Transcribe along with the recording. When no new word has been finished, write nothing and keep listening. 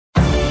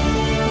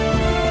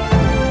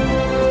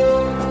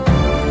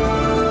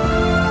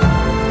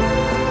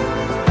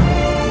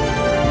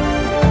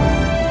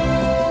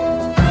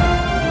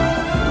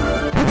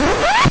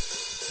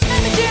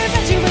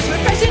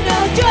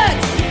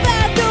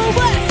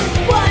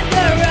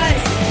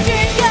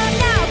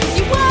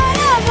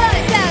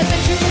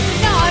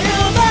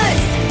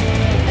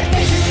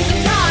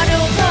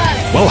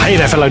Well, hey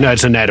there, fellow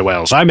nerds and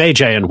ne'er-do-wells. I'm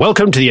AJ, and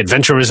welcome to the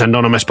Adventurers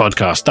Anonymous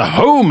podcast, the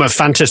home of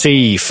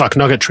fantasy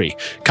fucknuggetry.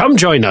 Come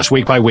join us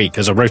week by week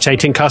as a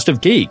rotating cast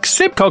of geeks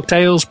sip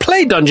cocktails,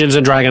 play Dungeons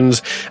and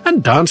Dragons,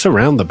 and dance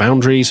around the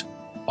boundaries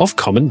of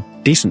common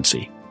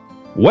decency.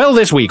 Well,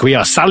 this week we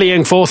are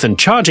sallying forth and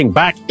charging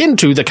back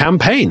into the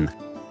campaign.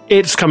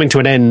 It's coming to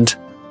an end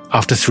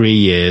after 3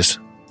 years,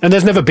 and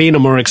there's never been a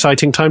more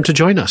exciting time to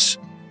join us.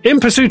 In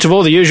pursuit of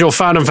all the usual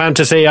fun and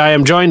fantasy, I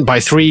am joined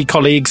by 3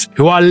 colleagues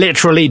who are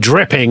literally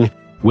dripping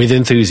with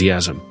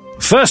enthusiasm.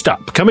 First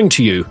up, coming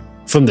to you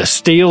from the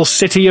Steel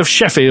City of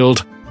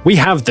Sheffield, we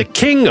have the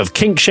king of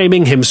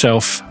kink-shaming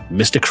himself,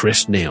 Mr.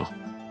 Chris Neal.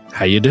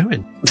 How you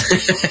doing?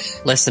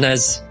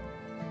 Listeners,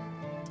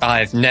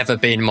 I've never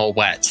been more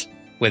wet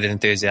with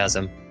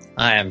enthusiasm.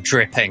 I am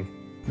dripping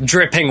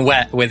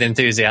wet with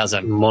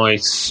enthusiasm.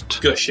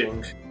 Moist.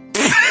 Gushing.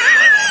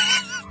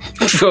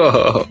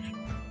 Oh.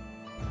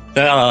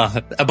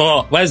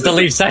 Abort. Where's the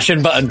leave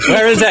session button?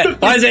 Where is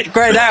it? Why is it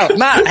grayed out?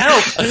 Matt,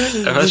 help!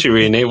 I've actually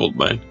re-enabled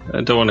mine.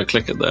 I don't want to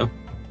click it though.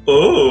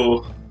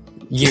 Oh.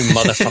 You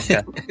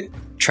motherfucker.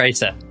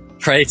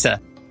 Traitor.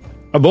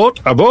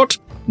 Abort.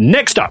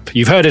 Next up,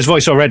 you've heard his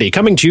voice already.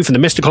 Coming to you from the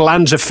mystical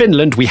lands of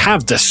Finland, we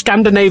have the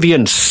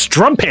Scandinavian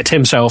strumpet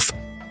himself,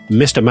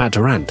 Mr. Matt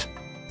Durant.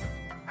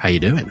 How you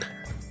doing?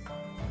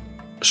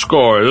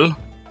 Skål.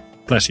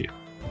 Bless you.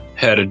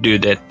 Hör du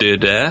det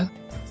där?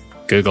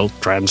 Google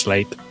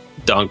Translate.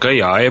 Danke,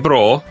 jag är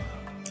bra.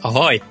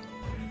 Ahoy.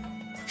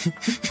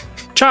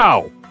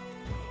 Ciao.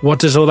 What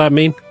does all that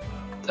mean?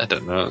 I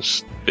don't know,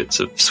 it's bits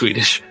of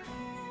Swedish.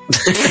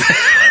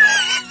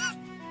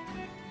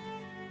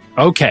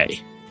 Okay.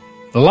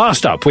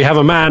 Last up, we have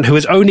a man who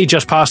has only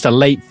just passed a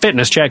late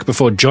fitness check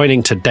before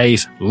joining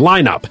today's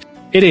lineup.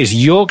 It is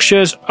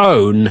Yorkshire's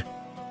own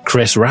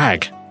Chris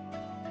Ragg.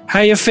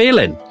 How you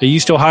feeling? Are you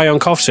still high on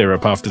cough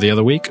syrup after the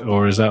other week,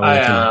 or is that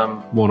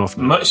like worn off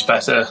now? Much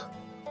better.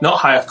 Not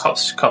high off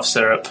cough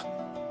syrup.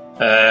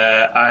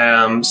 I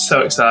am so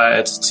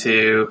excited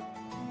to,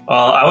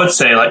 well, I would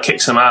say like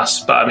kick some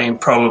ass, but I mean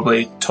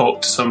probably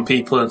talk to some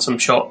people in some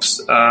shops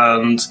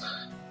and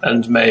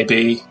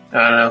maybe,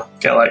 I don't know,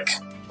 get like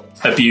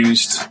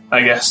abused,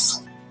 I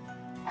guess.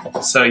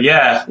 So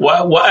yeah,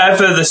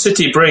 whatever the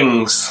city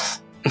brings.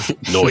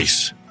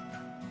 Nice.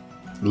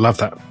 Love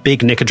that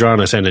big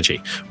Nicodranus energy.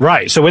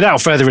 Right, so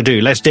without further ado,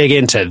 let's dig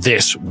into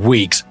this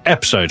week's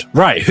episode.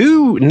 Right,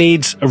 who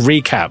needs a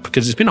recap?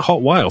 Because it's been a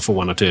hot while for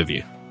one or two of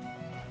you.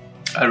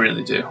 I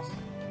really do.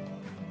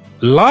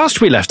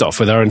 Last we left off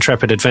with our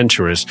intrepid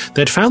adventurers,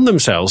 they'd found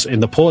themselves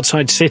in the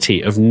portside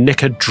city of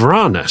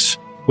Nicodranus,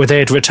 where they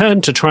had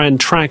returned to try and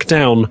track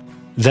down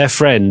their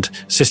friend,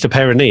 Sister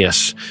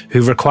Perineus,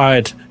 who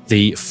required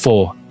the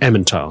 4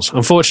 Emmentails.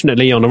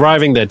 Unfortunately, on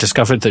arriving, they'd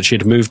discovered that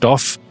she'd moved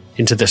off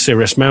into the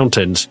Cirrus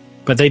Mountains,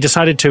 but they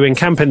decided to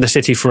encamp in the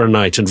city for a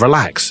night and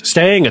relax,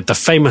 staying at the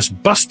famous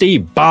Busty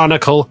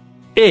Barnacle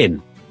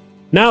Inn.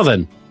 Now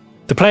then,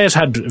 the players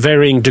had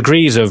varying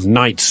degrees of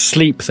night's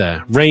sleep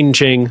there,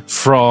 ranging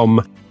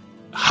from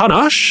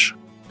Hanash,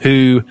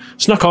 who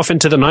snuck off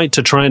into the night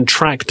to try and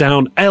track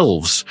down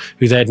elves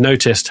who they'd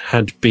noticed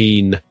had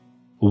been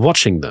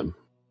watching them,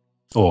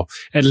 or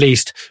at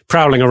least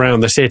prowling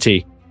around the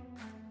city,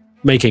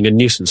 making a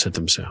nuisance of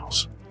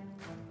themselves.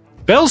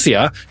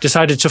 Belsier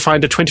decided to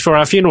find a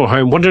 24-hour funeral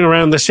home wandering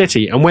around the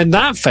city, and when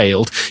that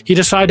failed, he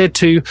decided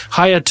to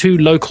hire 2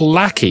 local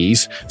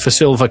lackeys for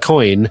silver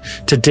coin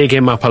to dig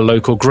him up a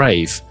local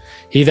grave.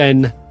 He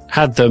then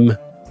had them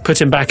put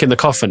him back in the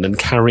coffin and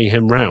carry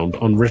him round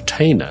on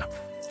retainer.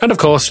 And of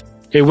course,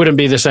 it wouldn't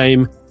be the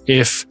same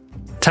if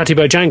Tatty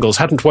Bojangles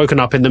hadn't woken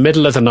up in the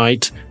middle of the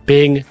night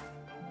being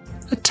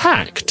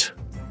attacked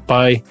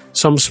by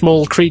some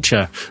small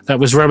creature that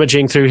was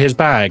rummaging through his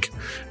bag,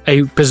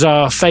 a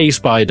bizarre fey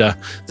spider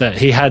that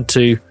he had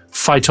to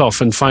fight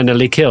off and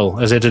finally kill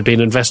as it had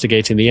been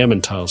investigating the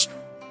Emmentails.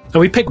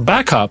 And we pick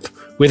back up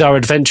with our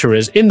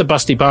adventurers in the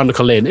Busty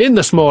Barnacle Inn in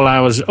the small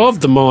hours of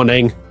the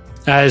morning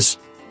as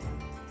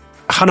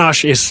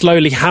Hanash is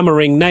slowly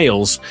hammering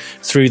nails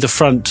through the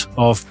front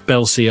of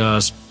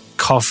Belsier's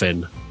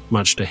coffin,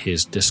 much to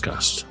his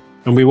disgust.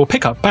 And we will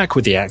pick up back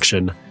with the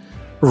action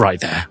right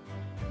there.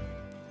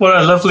 What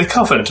a lovely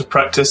coffin to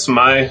practice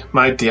my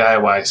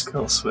DIY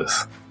skills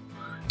with.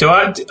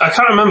 I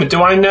can't remember,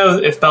 do I know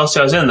if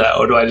Belsiar's in there,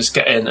 or do I just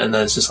get in and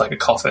there's just like a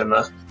coffin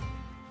there?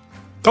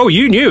 Oh,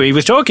 you knew. He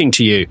was talking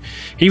to you.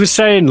 He was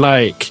saying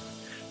like,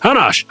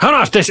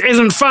 Hanash, this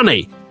isn't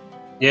funny.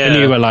 Yeah. And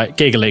you were like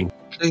giggling.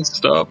 Please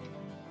stop.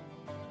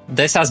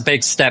 This has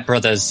big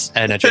stepbrothers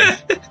energy.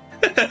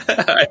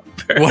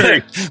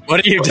 What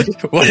are you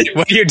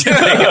doing?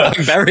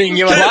 I'm burying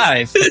you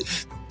alive.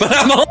 But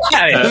I'm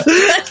alive!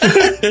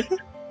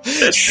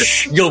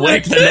 You'll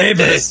wake the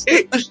neighbours.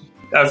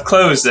 I've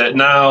closed it.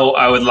 Now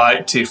I would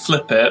like to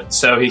flip it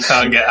so he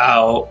can't get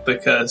out,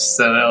 because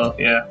then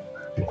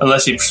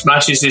unless he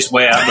smashes his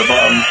way out the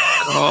bottom.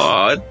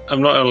 Oh,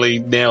 I'm not only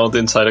nailed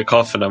inside a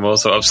coffin, I'm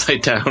also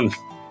upside down.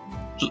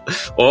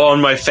 Or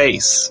on my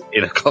face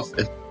in a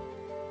coffin.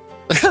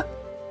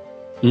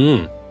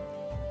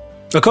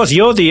 Of course,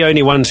 you're the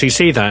only ones who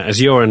see that,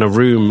 as you're in a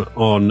room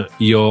on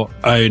your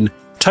own.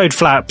 Toad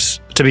Flaps,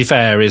 to be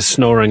fair, is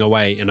snoring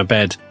away in a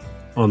bed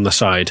on the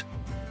side.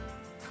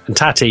 And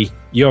Tatty,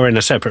 you're in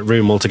a separate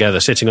room altogether,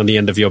 sitting on the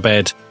end of your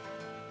bed,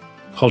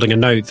 holding a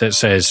note that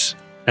says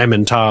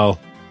Emmental,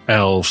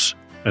 elves,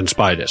 and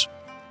spiders.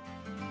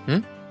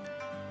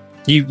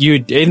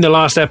 You in the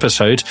last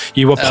episode,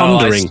 you were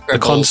pondering the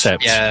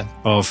concept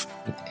of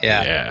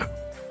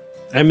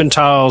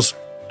Emmentals,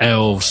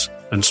 elves,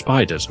 and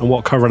spiders, and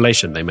what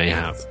correlation they may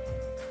have.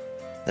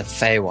 The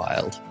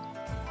Feywild.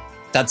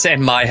 That's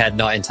in my head,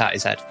 not in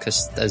Tatty's head,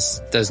 because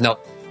there's not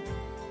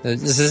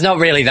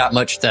really that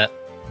much that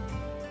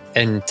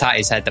in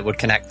Tatty's head that would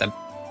connect them.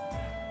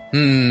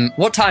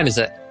 What time is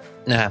it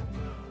now?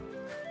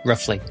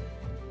 Roughly.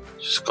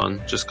 Just gone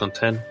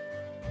 10.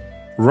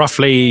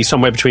 Roughly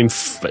somewhere between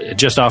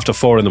just after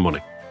 4 in the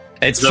morning.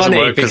 It's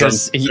funny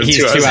because he's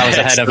 2 hours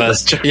ahead of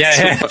us.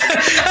 Yeah.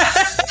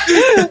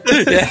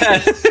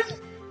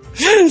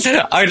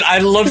 I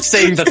loved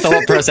seeing the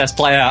thought process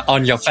play out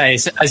on your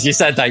face. As you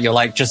said that, you're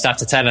like, just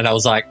after 10, and I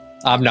was like,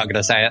 I'm not going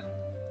to say it.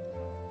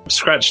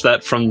 Scratch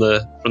that from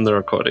the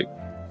recording.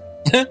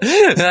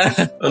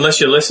 Unless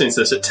you're listening to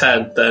this at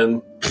 10,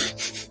 then...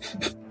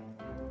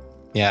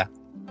 Yeah.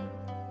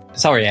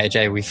 Sorry,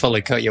 AJ, we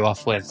fully cut you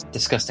off with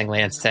disgustingly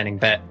entertaining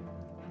bit.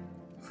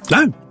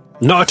 No,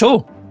 not at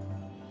all.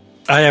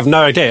 I have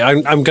no idea.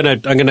 I'm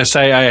gonna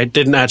say I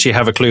didn't actually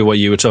have a clue what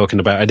you were talking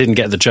about. I didn't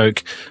get the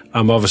joke.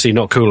 I'm obviously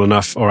not cool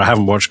enough, or I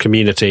haven't watched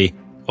Community,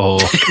 or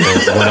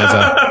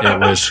whatever it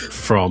was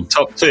from.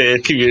 Top tier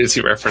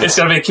Community reference. It's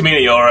got to be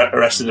Community or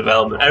Arrested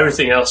Development.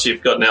 Everything else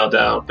you've got nailed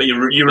down, but you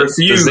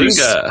refuse.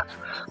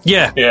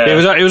 Yeah,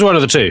 it was one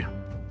of the two,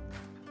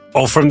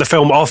 or from the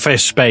film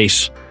Office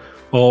Space,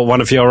 or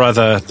one of your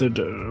other.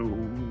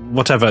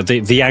 Whatever,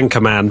 the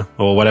Anchorman,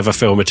 or whatever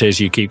film it is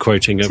you keep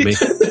quoting at me.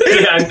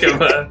 The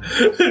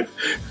Anchorman.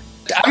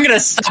 I'm going to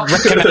stop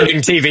recommending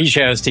TV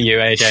shows to you,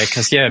 AJ,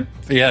 because you're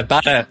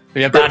bad at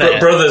it.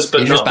 Brothers,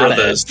 but not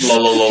brothers.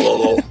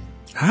 Lol.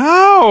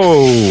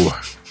 How?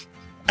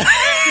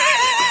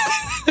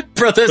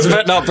 Brothers,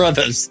 but not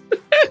brothers.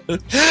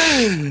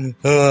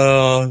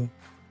 Oh,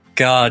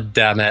 God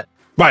damn it.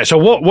 Right, so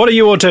what are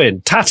you all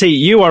doing? Tatty,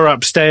 you are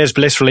upstairs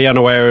blissfully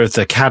unaware of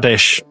the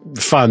caddish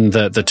fun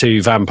that the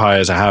two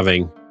vampires are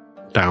having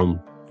down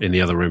in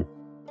the other room.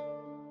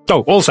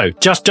 Oh, also,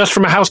 just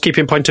from a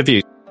housekeeping point of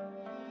view,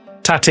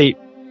 Tatty,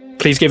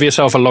 please give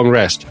yourself a long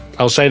rest.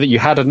 I'll say that you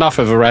had enough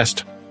of a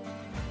rest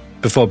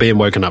before being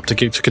woken up to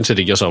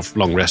consider yourself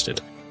long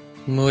rested.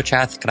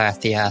 Muchas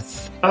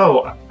gracias.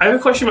 Oh, I have a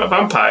question about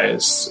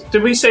vampires.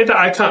 Did we say that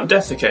I can't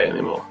defecate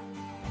anymore?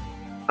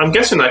 I'm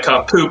guessing I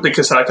can't poop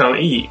because I can't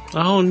eat.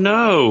 Oh,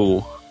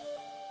 no.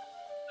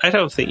 I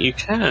don't think you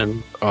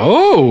can.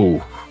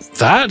 Oh,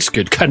 that's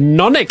good.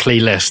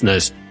 Canonically,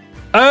 listeners.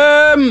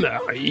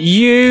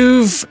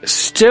 You've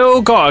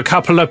still got a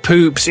couple of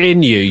poops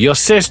in you. Your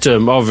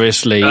system,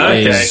 obviously,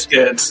 is... Okay,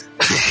 good.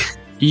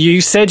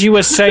 You said you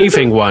were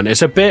saving one.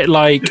 It's a bit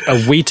like a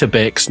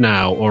Weetabix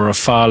now, or a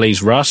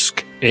Farley's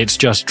Rusk. It's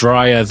just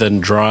drier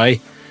than dry.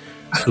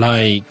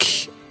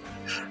 Like...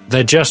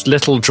 They're just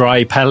little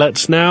dry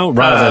pellets now,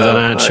 rather than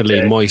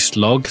actually moist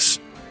logs.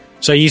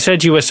 So you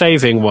said you were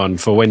saving one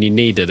for when you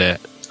needed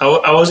it.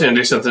 I was going to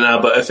do something now,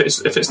 but if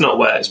it's not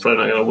wet, it's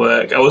probably not going to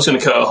work. I was going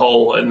to cut a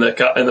hole in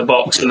the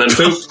box and then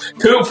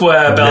poop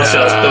where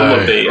Belsiar's thumb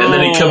would be, and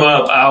then he'd come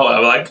out.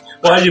 I'm like,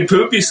 why did you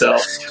poop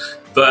yourself?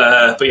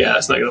 But yeah,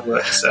 it's not going to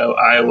work. So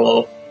I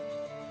will.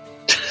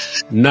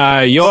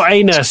 No, your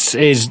anus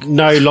is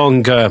no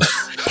longer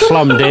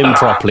plumbed in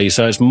properly,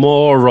 so it's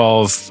more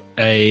of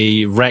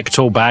a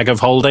rectal bag of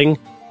holding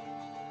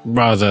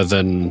rather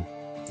than,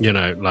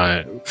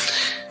 like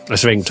a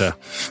sphincter.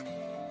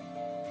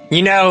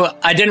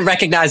 I didn't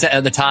recognize it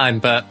at the time,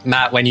 but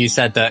Matt, when you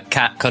said that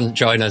Kat couldn't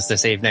join us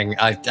this evening,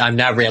 I'm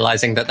now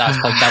realizing that was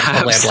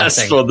probably a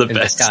blessing in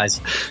disguise.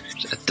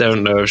 I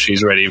don't know if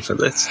she's ready for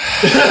this.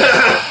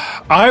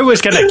 I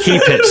was going to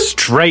keep it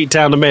straight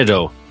down the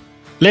middle.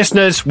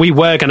 Listeners, we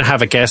were going to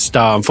have a guest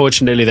star.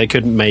 Unfortunately, they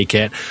couldn't make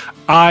it.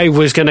 I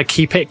was going to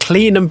keep it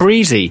clean and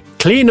breezy.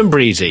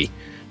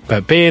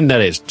 But being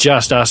that it's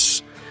just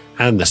us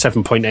and the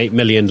 7.8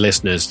 million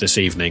listeners this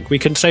evening, we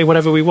can say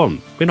whatever we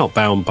want. We're not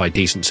bound by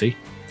decency.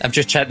 I've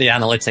just checked the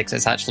analytics.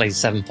 It's actually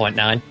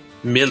 7.9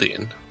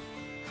 million.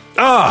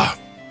 Wow.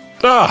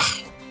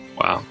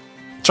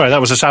 Sorry,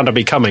 that was the sound of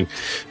me coming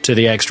to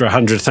the extra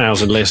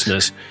 100,000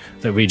 listeners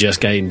that we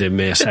just gained in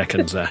mere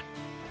seconds there.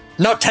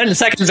 Not 10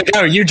 seconds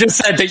ago, you just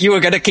said that you were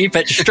going to keep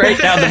it straight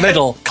down the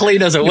middle,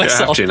 clean as a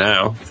whistle. You have to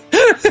now.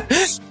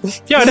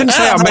 Yeah, I didn't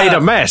say I made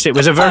a mess. It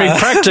was a very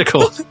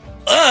practical.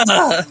 I'm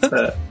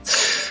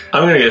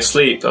going to go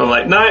sleep. I'm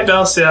like, night,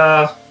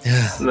 Belsiar.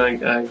 And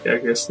then I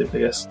go sleep, I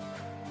guess.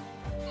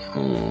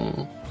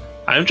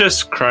 I'm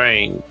just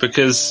crying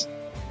because,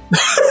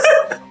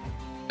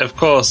 of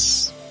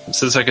course,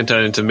 since I can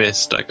turn into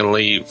mist, I can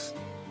leave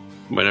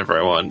whenever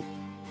I want.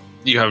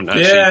 You haven't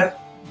actually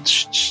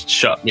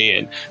shut me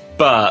in.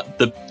 But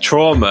the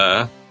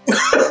trauma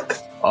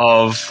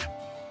of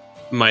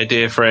my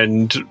dear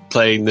friend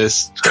playing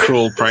this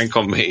cruel prank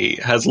on me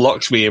has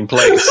locked me in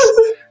place,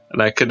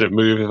 and I couldn't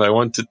move if I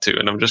wanted to,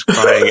 and I'm just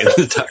crying in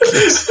the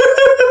darkness.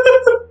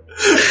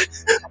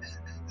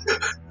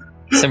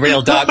 It's a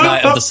real dark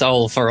night of the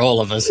soul for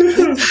all of us.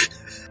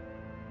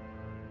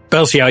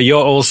 Belsiar,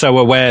 you're also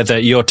aware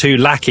that your 2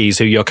 lackeys,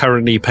 who you're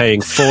currently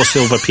paying 4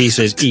 silver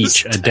pieces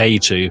each a day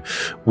to,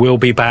 will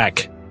be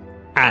back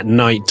at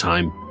night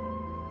time.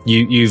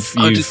 You've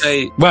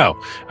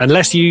well,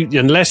 unless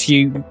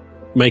you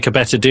make a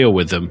better deal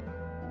with them.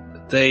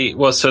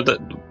 So that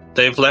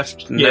they've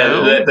left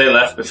now? Yeah, they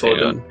left before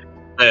dawn.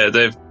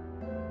 They're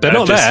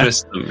not there.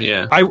 Them,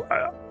 yeah.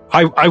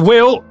 I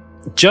will,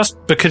 just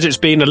because it's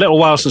been a little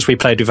while since we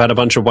played, we've had a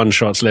bunch of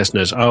one-shots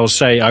listeners, I'll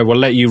say I will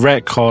let you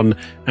retcon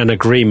an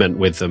agreement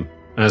with them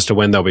as to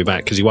when they'll be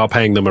back, because you are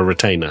paying them a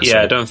retainer. Yeah, so.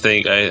 I don't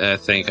think, I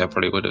think I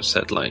probably would have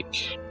said,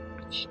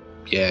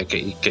 get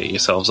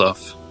yourselves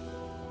off.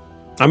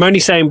 I'm only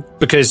saying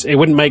because it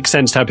wouldn't make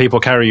sense to have people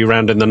carry you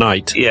around in the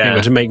night. Yeah. It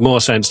would make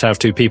more sense to have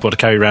 2 people to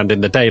carry around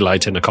in the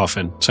daylight in a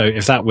coffin. So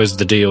if that was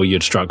the deal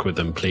you'd struck with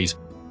them, please.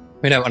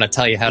 We don't want to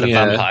tell you how to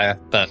vampire,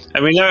 but...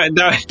 I mean,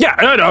 no. Yeah,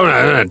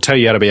 no, tell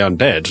you how to be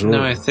undead.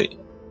 No, I think...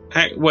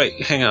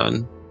 Wait, hang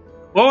on.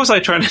 What was I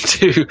trying to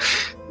do?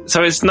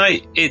 So it's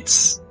night...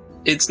 It's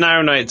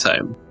now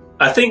nighttime.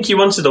 I think you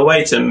wanted a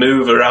way to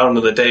move around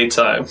in the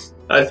daytime.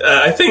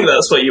 I think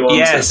that's what you wanted.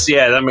 Yes,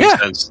 yeah, that makes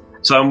sense.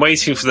 So I'm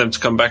waiting for them to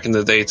come back in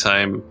the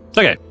daytime.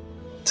 Okay.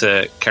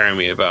 To carry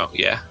me about.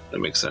 Yeah, that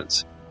makes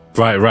sense.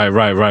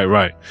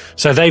 Right.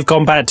 So they've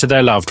gone back to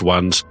their loved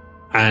ones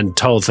and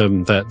told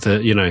them that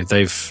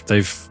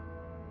they've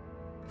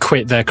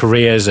quit their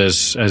careers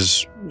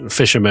as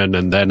fishermen,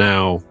 and they're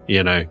now,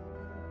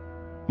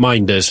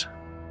 minders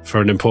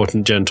for an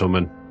important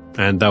gentleman,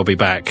 and they'll be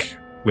back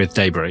with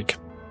daybreak.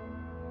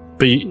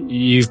 But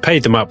you've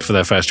paid them up for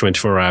their first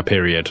 24-hour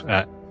period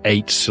at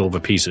 8 silver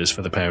pieces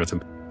for the pair of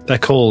them. They're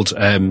called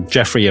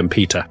Jeffrey and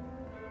Peter.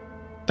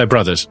 They're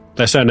brothers.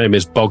 Their surname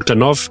is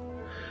Bogdanov,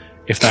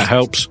 if that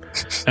helps.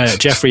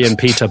 Jeffrey and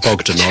Peter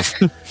Bogdanov.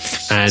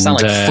 And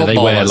like they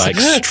wear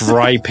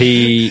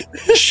stripy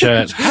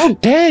shirts. How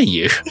dare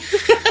you?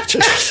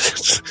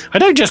 I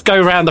don't just go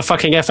around the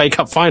fucking FA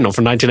Cup final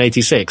from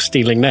 1986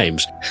 stealing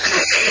names.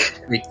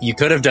 You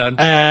could have done.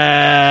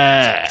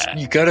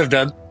 You could have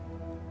done.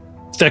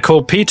 They're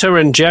called Peter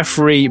and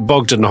Jeffrey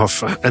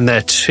Bogdanov, and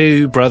they're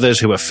 2 brothers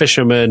who are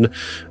fishermen,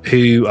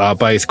 who are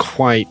both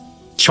quite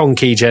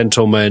chonky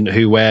gentlemen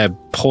who wear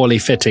poorly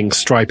fitting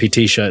stripy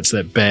t-shirts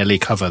that barely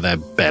cover their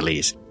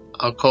bellies.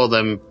 I'll call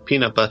them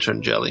peanut butter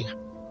and jelly.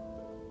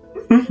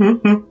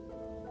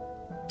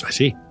 I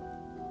see.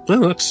 Well,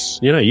 that's,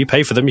 you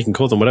pay for them, you can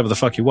call them whatever the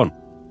fuck you want.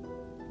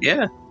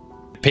 Yeah.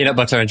 Peanut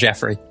butter and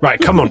Jeffrey.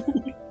 Right, come on.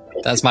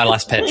 That's my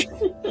last pitch.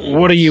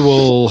 What are you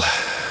all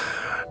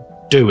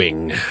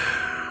doing?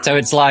 So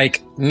it's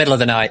like middle of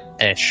the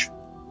night-ish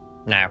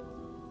now.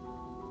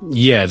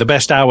 Yeah, the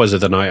best hours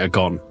of the night are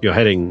gone. You're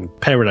heading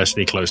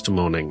perilously close to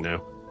morning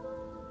now.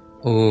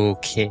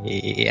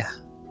 Okay.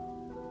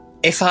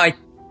 If I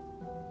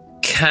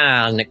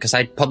can, because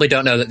I probably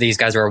don't know that these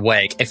guys are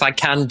awake, if I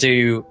can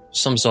do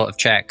some sort of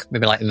check,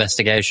 maybe like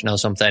investigation or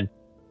something,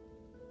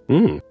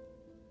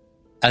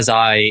 as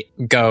I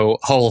go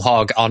whole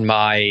hog on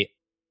my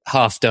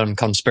half-done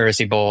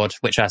conspiracy board,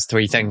 which has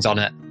 3 things on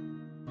it,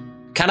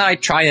 can I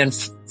try and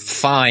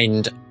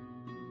find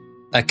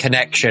a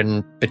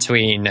connection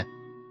between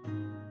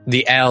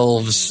the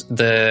elves,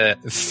 the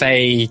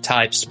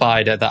Fey-type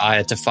spider that I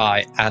had to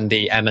fight, and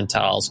the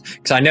Emmentals?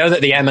 Because I know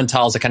that the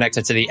Emmentals are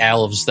connected to the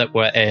elves that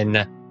were in...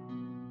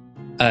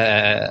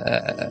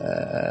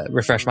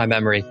 refresh my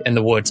memory. In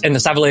the woods. In the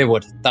Savalier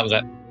Wood. That was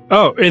it.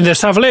 Oh, in the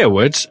Savalier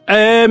Woods?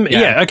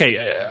 Yeah,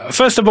 okay.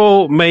 First of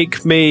all,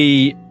 make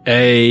me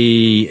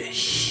a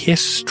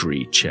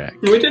history check.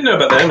 We didn't know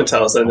about the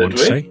Emmentals then, did we?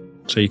 Say.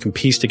 So you can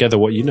piece together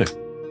what you know.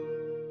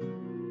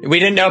 We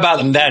didn't know about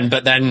them then,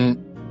 but then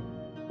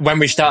when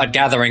we started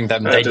gathering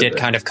them, they did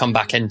kind of come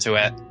back into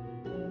it.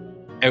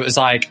 It was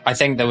like, I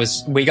think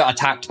we got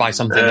attacked by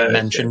something that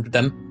mentioned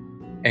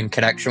them in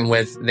connection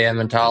with the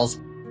Emmentals.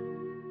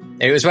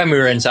 It was when we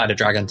were inside a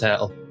dragon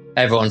turtle.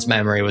 Everyone's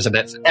memory was a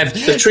bit...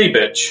 The tree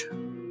bitch.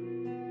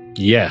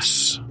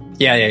 Yes.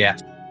 Yeah.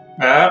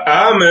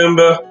 I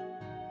remember.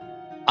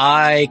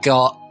 I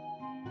got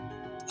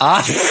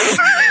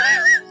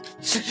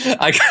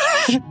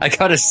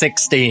a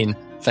 16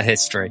 for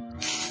history.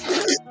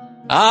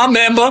 I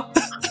remember.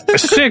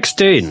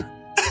 16.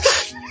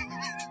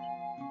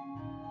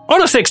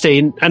 On a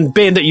 16, and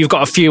being that you've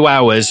got a few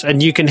hours,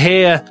 and you can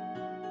hear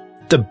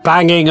the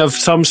banging of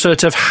some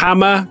sort of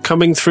hammer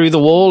coming through the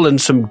wall and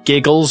some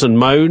giggles and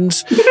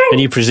moans, and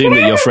you presume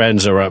that your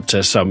friends are up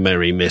to some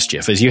merry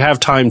mischief. As you have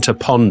time to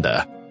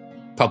ponder,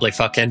 probably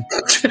fucking,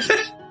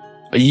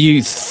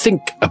 you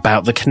think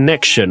about the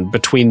connection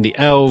between the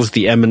elves,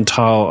 the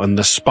Emmental, and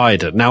the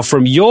spider. Now,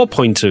 from your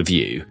point of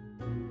view,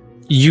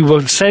 you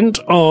were sent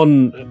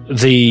on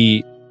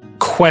the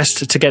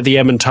quest to get the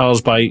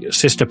Emmentals by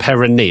Sister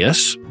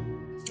Perineus,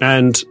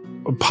 and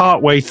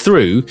partway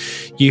through,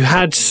 you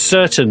had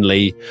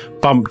certainly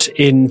bumped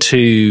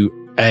into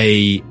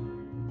a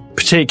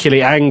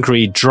particularly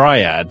angry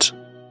dryad,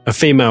 a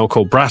female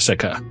called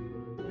Brassica,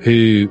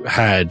 who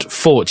had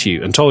fought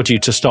you and told you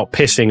to stop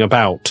pissing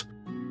about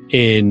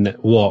in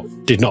what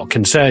did not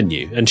concern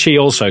you. And she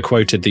also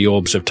quoted the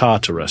Orbs of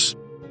Tartarus.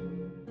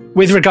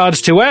 With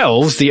regards to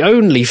elves, the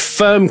only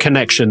firm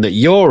connection that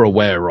you're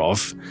aware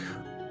of,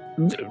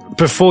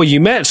 before you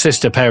met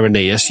Sister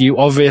Perineus, you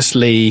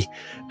obviously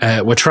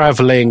were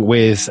travelling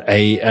with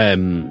a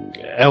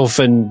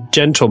elfin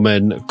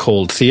gentleman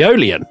called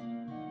Theolian.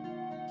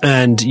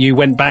 And you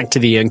went back to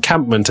the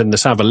encampment in the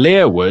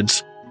Savalier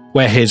Woods,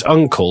 where his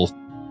uncle,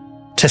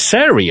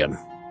 Tessarion,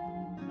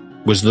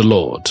 was the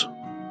lord.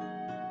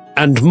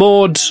 And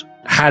Maud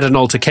had an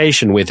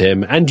altercation with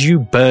him, and you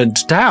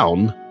burnt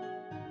down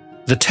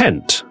the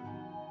tent.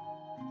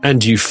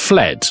 And you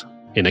fled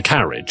in a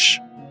carriage.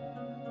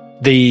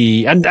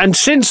 And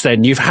since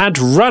then, you've had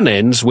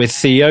run-ins with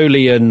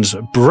Theolian's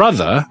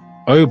brother,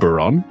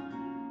 Oberon.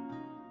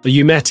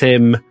 You met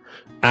him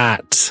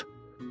at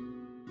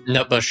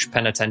Nutbush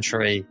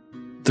Penitentiary.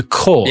 The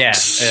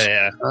courts.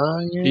 Yeah.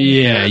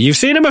 You've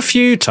seen him a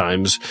few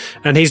times,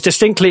 and he's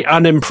distinctly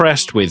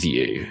unimpressed with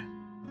you.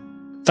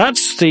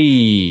 That's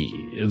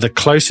the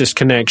closest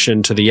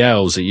connection to the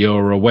elves that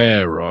you're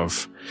aware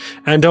of.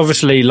 And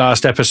obviously,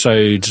 last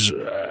episode,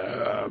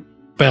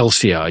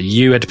 Belcia,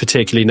 you had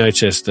particularly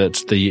noticed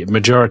that the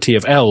majority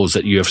of elves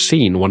that you have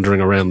seen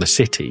wandering around the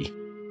city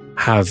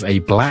have a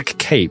black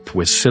cape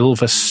with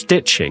silver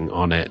stitching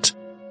on it,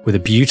 with a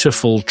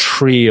beautiful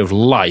tree of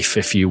life,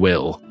 if you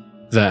will,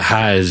 that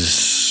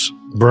has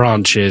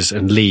branches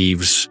and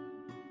leaves,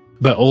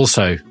 but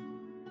also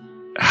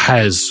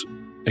has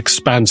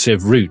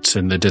expansive roots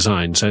in the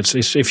design. So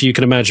it's if you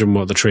can imagine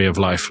what the tree of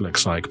life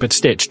looks like, but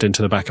stitched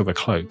into the back of a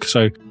cloak.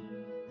 So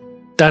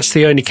that's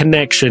the only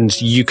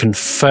connections you can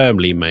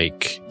firmly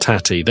make,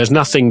 Tatty. There's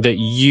nothing that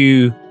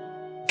you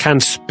can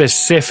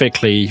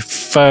specifically,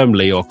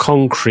 firmly, or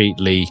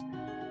concretely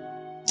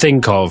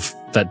think of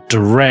that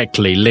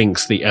directly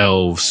links the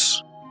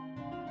elves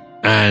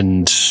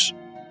and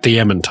the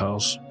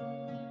Emmentails.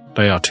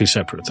 They are two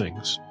separate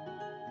things.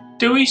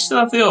 Do we still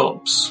have the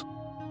orbs?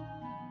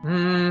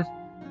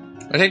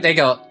 I think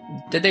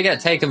did they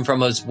get taken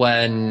from us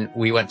when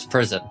we went to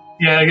prison?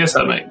 Yeah, I guess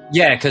that makes.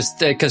 Yeah, because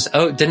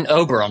didn't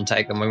Oberon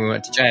take them when we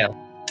went to jail?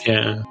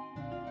 Yeah.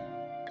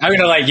 I'm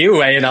going to let you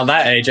weigh in on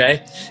that,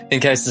 AJ,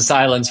 in case the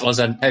silence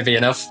wasn't heavy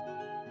enough.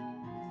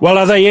 Well,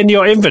 are they in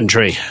your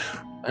inventory?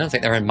 I don't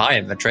think they're in my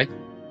inventory,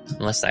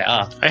 unless they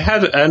are. I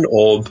had an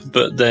orb,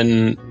 but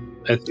then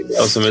I think that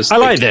was a mistake. I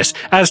like this.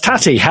 As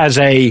Tatty has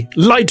a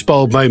light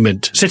bulb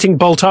moment, sitting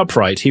bolt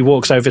upright, he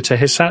walks over to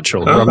his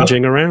satchel,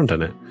 rummaging around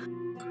in it.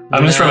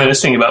 I'm just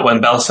reminiscing about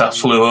when Belsa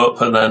flew up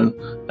and then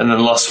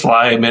lost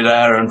fly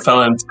midair and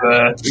fell into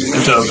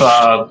a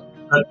bar.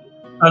 That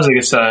was a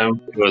good time.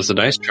 It was a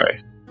nice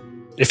try.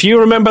 If you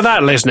remember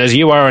that, listeners,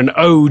 you are an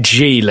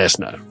OG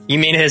listener. You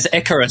mean his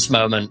Icarus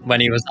moment when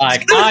he was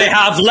like, I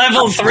have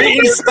level 3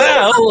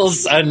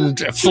 spells, and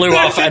flew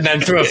off and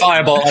then threw a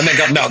fireball and then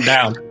got knocked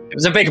down. It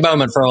was a big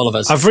moment for all of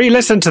us. I've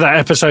re-listened to that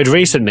episode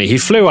recently. He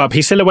flew up,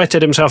 he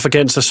silhouetted himself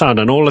against the sun,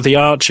 and all of the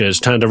archers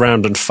turned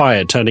around and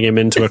fired, turning him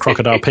into a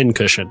crocodile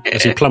pincushion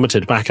as he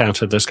plummeted back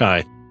out of the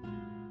sky.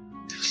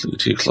 Flew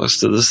too close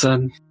to the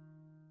sun.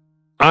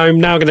 I'm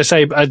now going to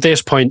say at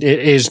this point it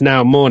is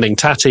now morning.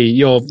 Tatty,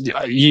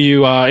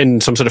 you are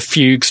in some sort of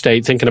fugue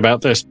state thinking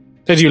about this.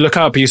 As you look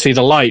up, you see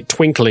the light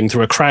twinkling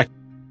through a crack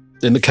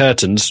in the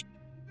curtains.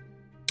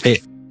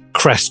 It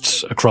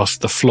crests across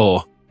the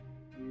floor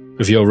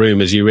of your room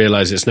as you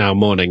realize it's now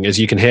morning, as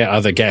you can hear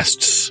other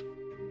guests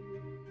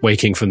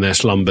waking from their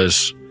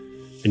slumbers,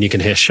 and you can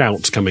hear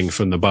shouts coming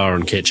from the bar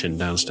and kitchen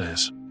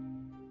downstairs.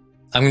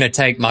 I'm going to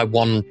take my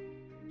one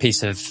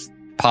piece of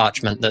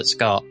parchment that's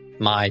got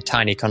my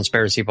tiny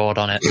conspiracy board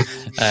on it,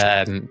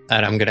 and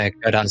I'm going to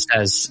go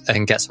downstairs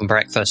and get some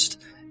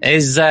breakfast.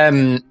 Is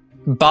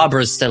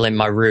Barbara's still in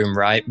my room,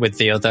 right, with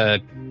the other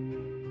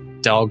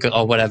dog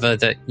or whatever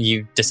that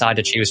you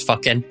decided she was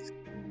fucking?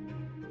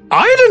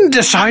 I didn't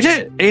decide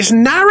it. It's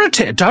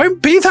narrative. Don't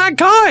be that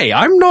guy.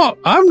 I'm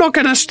not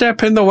going to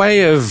step in the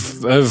way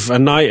of a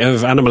night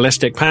of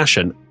animalistic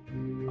passion.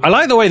 I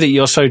like the way that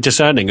you're so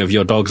discerning of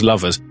your dog's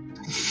lovers.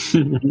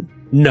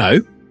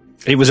 No.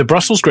 It was a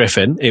Brussels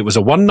Griffin. It was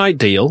a one-night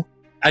deal.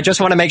 I just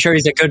want to make sure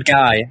he's a good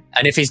guy.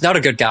 And if he's not a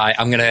good guy,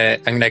 I'm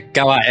gonna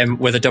go at him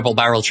with a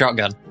double-barreled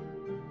shotgun.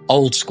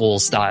 Old school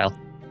style.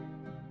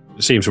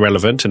 Seems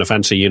relevant in a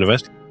fancy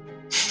universe.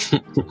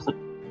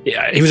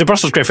 Yeah, he was a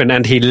Brussels Griffin,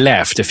 and he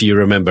left, if you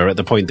remember, at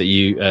the point that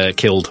you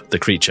killed the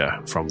creature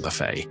from the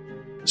Fae.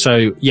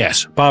 So,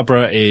 yes,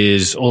 Barbara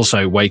is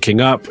also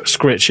waking up,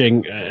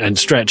 scritching and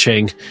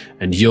stretching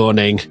and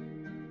yawning.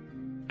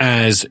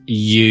 As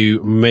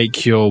you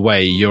make your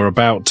way, you're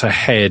about to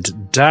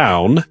head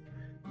down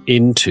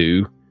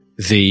into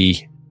the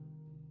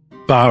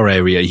bar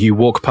area. You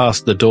walk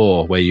past the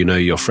door where you know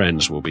your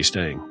friends will be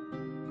staying.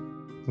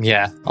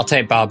 Yeah, I'll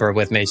take Barbara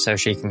with me so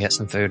she can get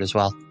some food as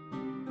well.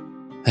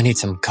 I need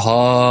some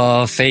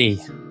coffee.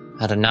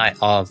 Had a night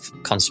of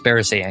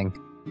conspiracying.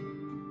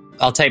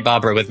 I'll take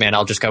Barbara with me and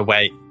I'll just go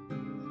wait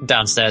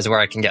downstairs where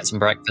I can get some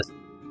breakfast.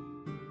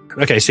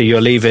 Okay, so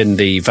you're leaving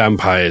the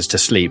vampires to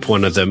sleep,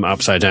 one of them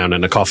upside down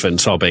in a coffin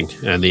sobbing,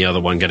 and the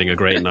other one getting a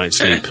great night's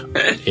sleep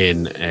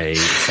in a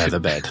feather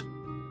bed.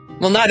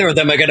 Well, neither of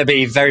them are going to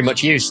be very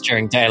much use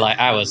during daylight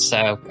hours,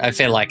 so I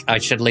feel like I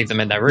should leave them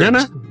in their rooms.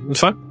 No,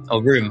 it's fine.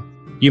 Or room.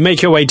 You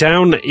make your way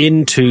down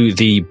into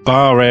the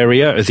bar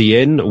area of the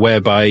inn,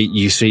 whereby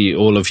you see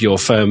all of your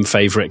firm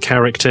favourite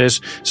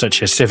characters,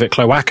 such as Civic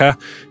Cloaca,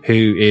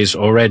 who is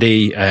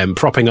already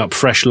propping up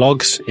fresh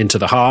logs into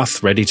the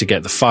hearth, ready to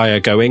get the fire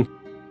going.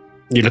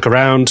 You look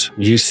around,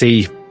 you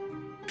see...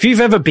 If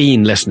you've ever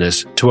been,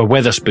 listeners, to a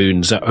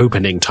Wetherspoons at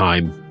opening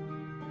time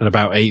at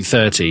about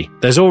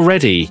 8:30, there's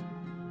already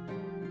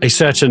a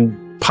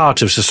certain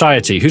part of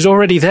society who's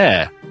already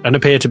there and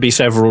appear to be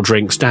several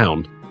drinks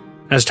down.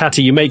 As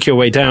Tatty, you make your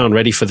way down,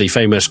 ready for the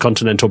famous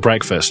continental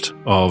breakfast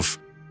of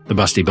the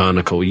Busty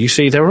Barnacle, you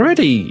see there are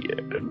already,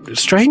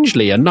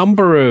 strangely, a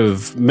number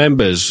of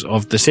members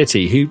of the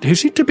city who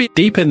seem to be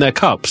deep in their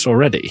cups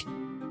already.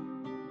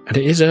 And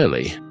it is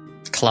early.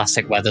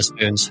 Classic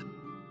Wetherspoons.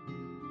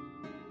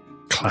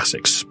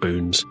 Classic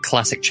spoons.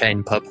 Classic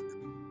chain pub.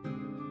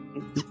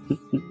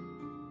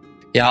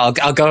 Yeah,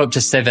 I'll go up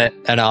to Civet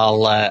and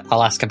I'll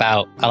ask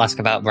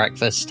about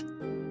breakfast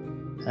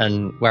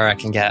and where I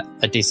can get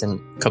a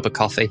decent cup of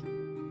coffee.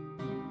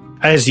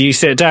 As you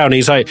sit down,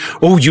 he's like,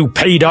 "Oh, you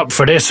paid up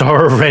for this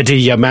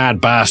already, you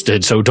mad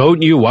bastard, so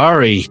don't you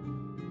worry."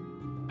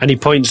 And he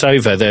points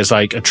over, there's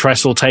like a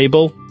trestle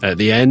table at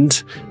the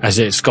end, as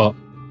it's got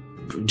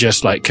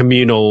just like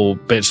communal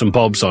bits and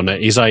bobs on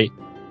it. He's like,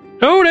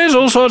 "Oh, there's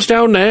all sorts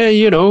down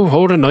there,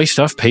 all the nice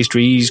stuff,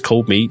 pastries,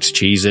 cold meats,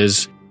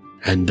 cheeses,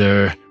 and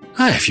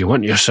if you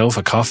want yourself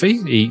a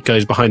coffee." He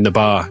goes behind the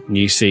bar and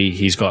you see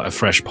he's got a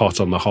fresh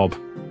pot on the hob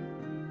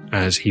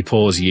as he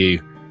pours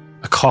you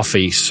a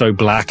coffee so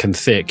black and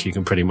thick you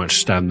can pretty much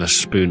stand the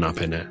spoon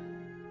up in it,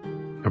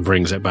 and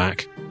brings it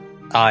back.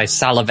 I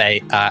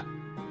salivate at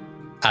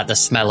the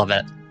smell of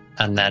it,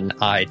 and then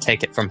I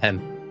take it from him,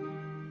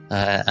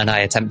 and I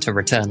attempt to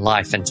return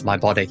life into my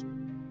body.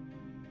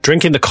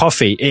 Drinking the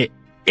coffee, it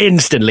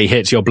instantly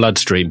hits your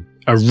bloodstream.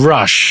 A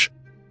rush.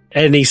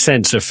 Any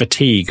sense of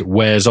fatigue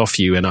wears off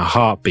you in a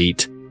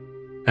heartbeat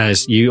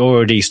as you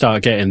already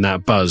start getting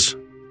that buzz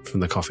from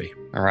the coffee.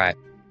 All right.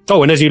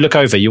 Oh, and as you look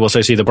over, you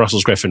also see the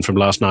Brussels Griffin from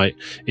last night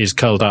is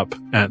curled up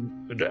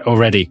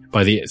already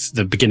by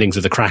the beginnings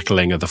of the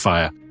crackling of the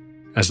fire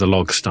as the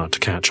logs start to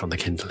catch on the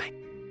kindling.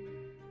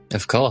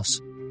 Of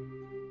course.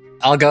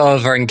 I'll go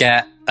over and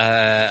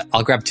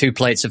I'll grab 2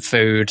 plates of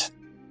food.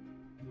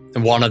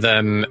 One of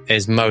them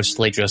is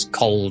mostly just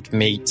cold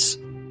meat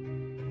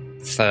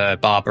for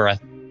Barbara.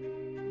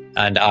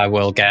 And I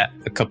will get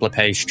a couple of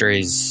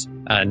pastries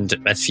and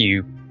a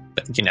few,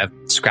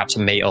 scraps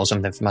of meat or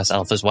something for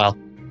myself as well.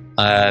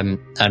 And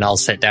I'll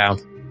sit down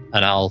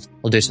and I'll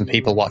do some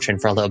people watching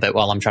for a little bit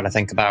while I'm trying to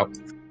think about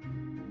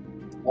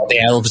what the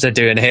elves are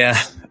doing here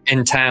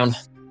in town.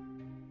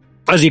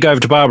 As you go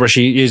over to Barbara,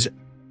 she is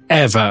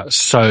ever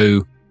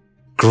so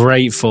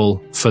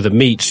grateful for the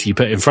meats you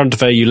put in front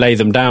of her. You lay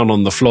them down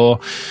on the floor.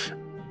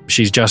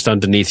 She's just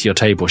underneath your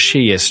table.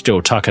 She is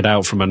still tuckered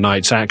out from a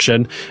night's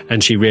action,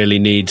 and she really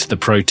needs the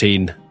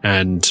protein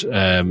and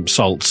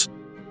salts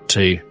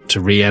to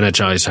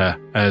re-energize her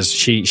as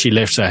she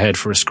lifts her head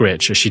for a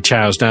scritch as she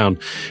chows down.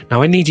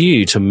 Now, I need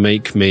you to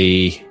make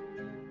me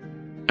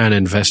an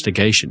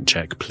investigation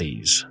check,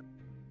 please.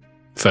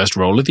 First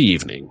roll of the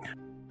evening.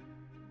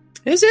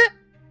 Is it?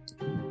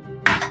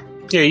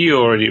 Yeah, you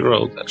already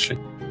rolled, actually.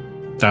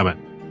 Damn it.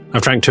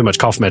 I've drank too much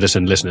cough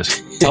medicine,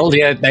 listeners. Told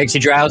you, it makes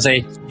you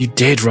drowsy. You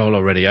did roll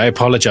already. I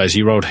apologize.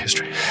 You rolled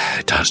history.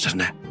 It does,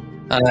 doesn't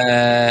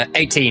it?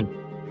 18.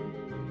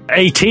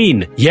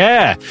 18.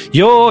 Yeah.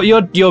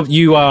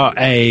 You are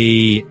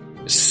a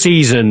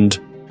seasoned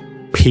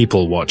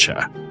people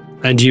watcher.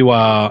 And you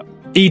are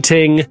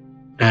eating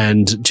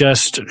and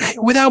just,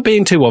 without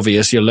being too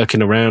obvious, you're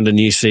looking around and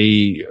you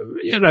see,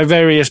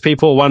 various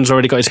people. One's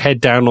already got his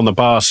head down on the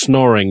bar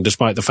snoring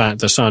despite the fact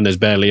the sun is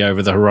barely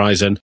over the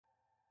horizon.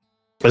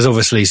 There's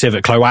obviously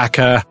Civic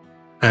Cloaca,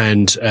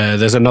 and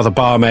there's another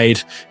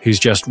barmaid who's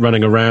just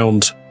running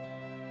around,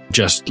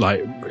 just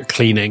like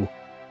cleaning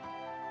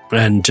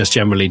and just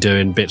generally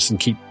doing bits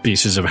and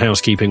pieces of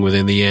housekeeping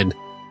within the inn.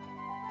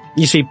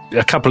 You see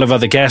a couple of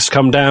other guests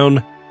come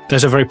down.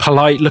 There's a very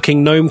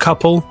polite-looking gnome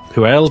couple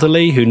who are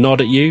elderly, who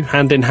nod at you,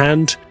 hand in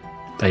hand.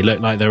 They look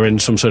like they're in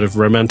some sort of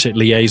romantic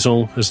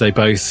liaison as they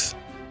both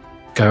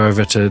go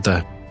over to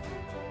the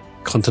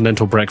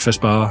continental breakfast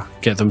bar,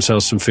 get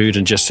themselves some food,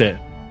 and just sit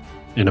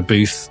in a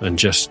booth and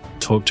just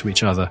talk to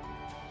each other.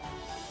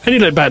 And you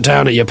look back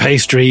down at your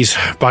pastries,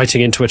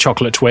 biting into a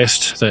chocolate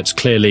twist that's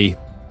clearly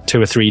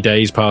 2 or 3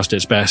 days past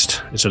its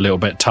best. It's a little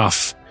bit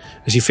tough.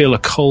 As you feel a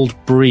cold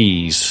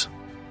breeze.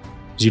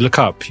 As you look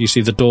up, you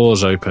see the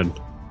doors open.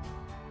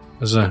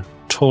 There's a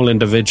tall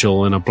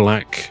individual in a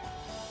black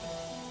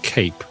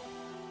cape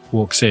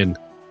walks in.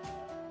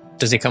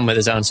 Does he come with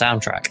his own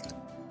soundtrack?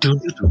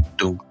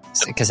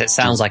 Because it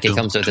sounds like he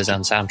comes with his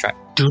own soundtrack.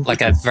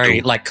 Like a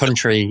very, like,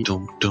 country...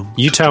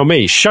 You tell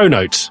me. Show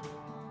notes.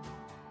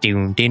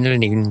 Yeah,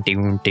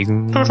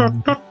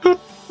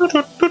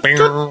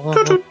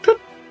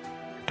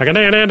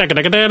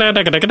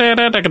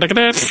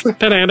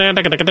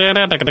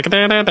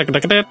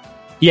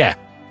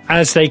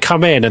 as they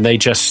come in and they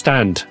just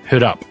stand,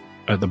 hood up,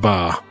 at the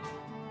bar,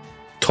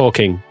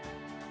 talking,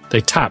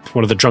 they tap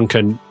one of the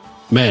drunken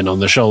men on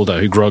the shoulder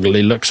who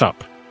groggily looks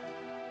up,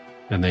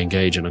 and they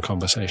engage in a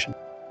conversation.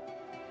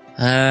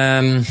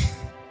 Let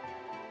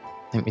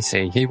me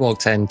see. He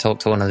walked in,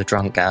 talked to one of the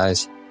drunk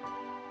guys.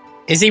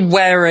 Is he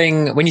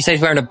wearing, when you say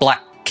he's wearing a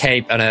black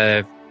cape and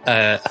a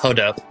hood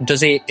up,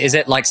 is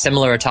it like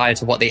similar attire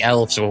to what the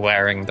elves were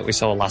wearing that we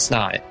saw last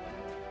night?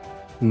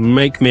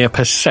 Make me a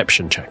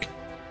perception check.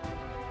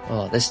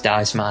 Oh, this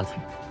dice, man.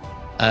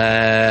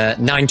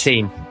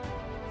 19.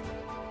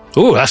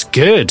 Ooh, that's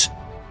good.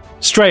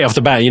 Straight off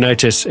the bat, you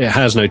notice it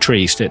has no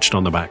tree stitched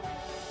on the back.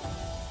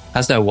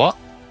 Has no what?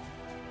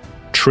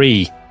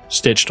 Tree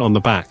stitched on the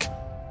back.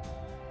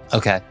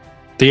 Okay.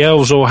 The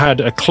elves all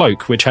had a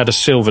cloak which had a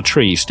silver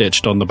tree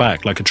stitched on the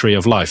back, like a tree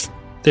of life.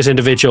 This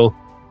individual,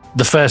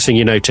 the first thing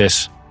you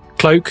notice,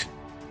 cloak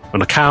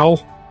and a cowl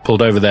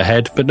pulled over their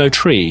head, but no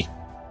tree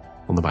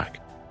on the back.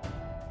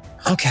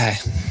 Okay.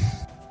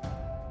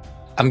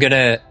 I'm going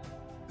to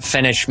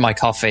finish my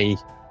coffee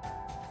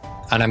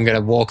and I'm going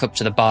to walk up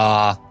to the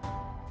bar,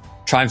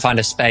 try and find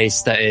a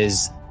space that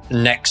is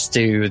next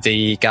to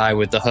the guy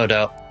with the hood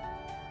up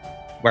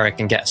where I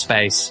can get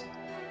space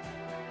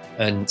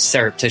and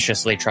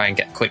surreptitiously try and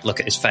get a quick look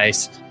at his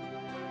face.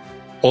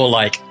 Or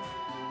like,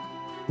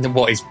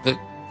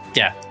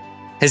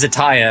 his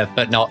attire,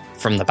 but not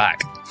from the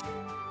back.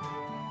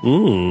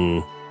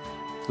 All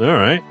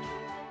right.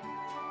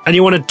 And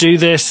you want to do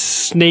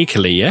this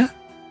sneakily, yeah?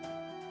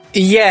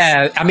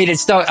 Yeah, I mean,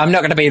 I'm not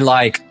going to be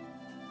like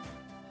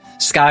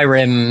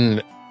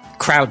Skyrim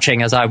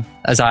crouching as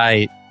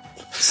I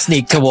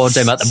sneak towards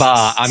him at the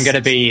bar. I'm going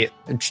to be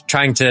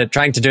trying to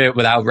do it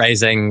without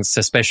raising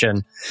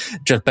suspicion,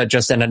 but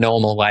just in a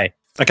normal way.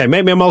 Okay,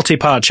 make me a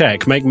multi-part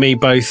check. Make me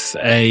both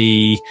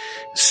a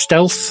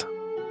stealth,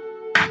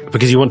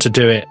 because you want to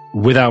do it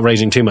without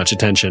raising too much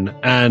attention,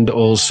 and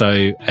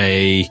also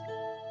a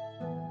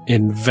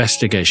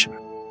investigation.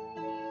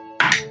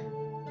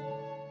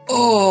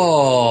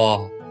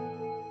 Oh,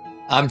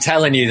 I'm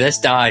telling you, this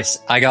dice.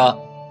 I got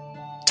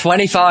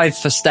 25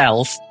 for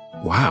stealth.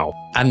 Wow.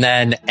 And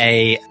then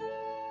a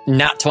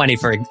nat 20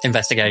 for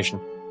investigation.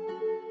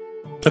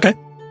 Okay.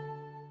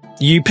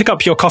 You pick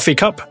up your coffee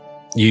cup,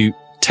 you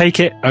take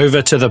it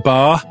over to the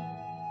bar,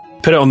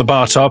 put it on the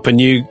bar top, and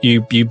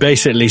you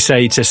basically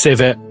say to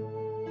Civet,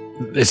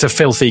 it's a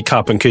filthy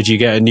cup and could you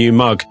get a new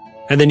mug?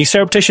 And then you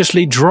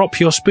surreptitiously drop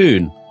your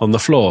spoon on the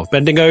floor.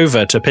 Bending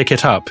over to pick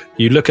it up,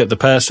 you look at the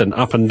person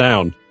up and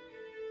down.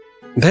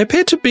 They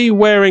appear to be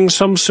wearing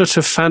some sort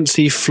of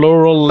fancy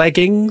floral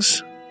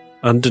leggings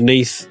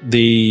underneath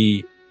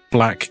the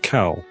black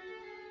cowl.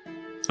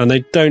 And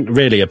they don't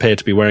really appear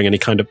to be wearing any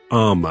kind of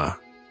armour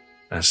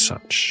as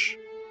such.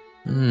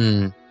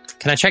 Can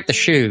I check the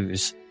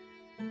shoes?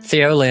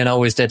 Theolian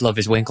always did love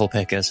his winkle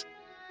pickers.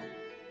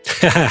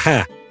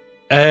 Sort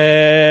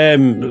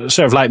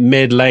of like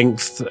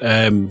mid-length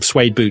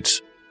suede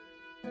boots.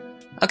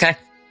 Okay.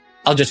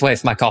 I'll just wait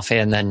for my coffee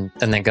and then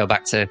go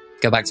back to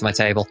my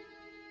table.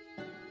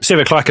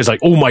 Civet Clacker's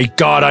like, oh my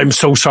god, I'm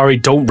so sorry,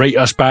 don't rate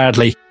us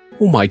badly.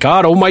 Oh my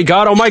god, oh my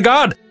god, oh my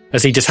god!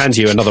 As he just hands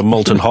you another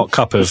molten hot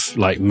cup of,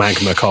 like,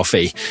 magma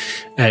coffee.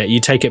 You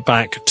take it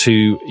back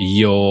to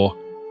your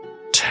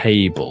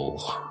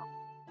table.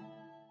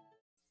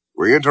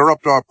 We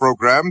interrupt our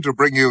program to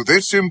bring you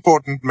this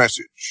important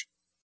message.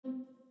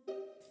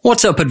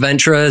 What's up,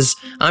 adventurers?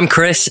 I'm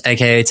Chris,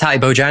 aka Tatty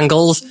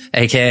Bojangles,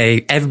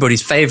 aka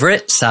everybody's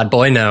favourite sad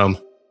boy gnome.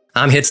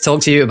 I'm here to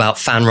talk to you about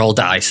fan roll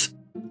dice.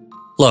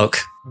 Look,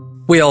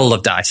 we all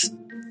love dice.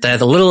 They're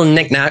the little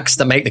knickknacks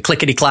that make the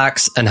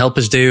clickety-clacks and help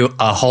us do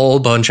a whole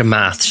bunch of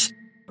maths.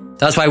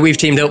 That's why we've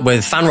teamed up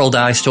with Fanroll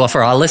Dice to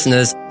offer our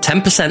listeners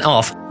 10%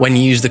 off when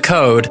you use the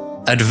code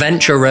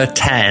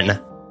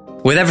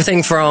ADVENTURER10. With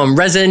everything from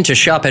resin to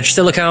sharp-edged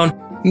silicone,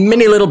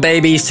 mini little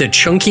babies to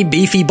chunky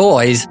beefy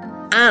boys,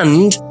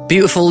 and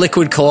beautiful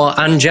liquid core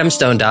and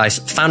gemstone dice,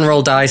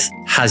 Fanroll Dice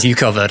has you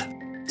covered.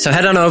 So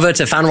head on over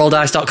to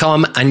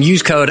fanrolldice.com and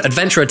use code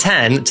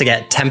ADVENTURER10 to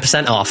get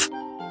 10% off.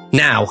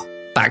 Now,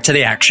 back to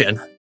the action.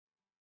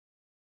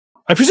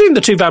 I presume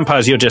the two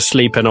vampires, you're just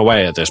sleeping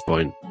away at this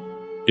point.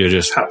 You're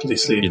just happily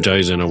sleeping. You're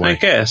dozing away. I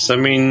guess. I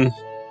mean,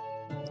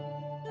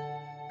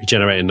 you're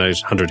generating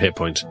those 100 hit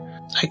points.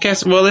 I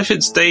guess. Well, if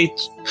it's day,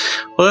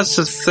 well, that's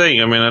the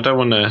thing. I mean, I don't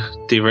want to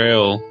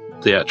derail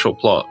the actual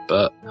plot,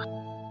 but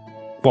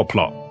what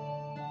plot?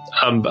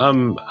 I'm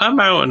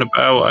out and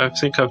about. I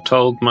think I've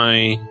told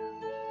my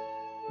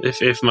if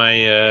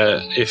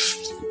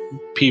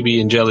PB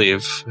and Jelly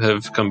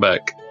have come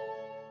back.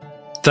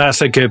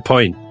 That's a good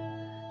point.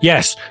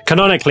 Yes,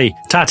 canonically,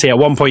 Tatty, at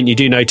one point you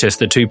do notice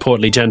the two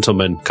portly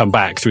gentlemen come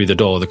back through the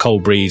door, the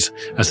cold breeze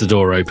as the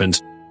door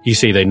opens. You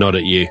see they nod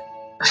at you.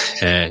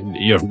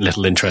 You're of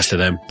little interest to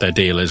them. Their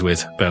deal is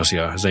with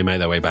Belsiar as they make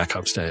their way back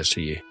upstairs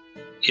to you.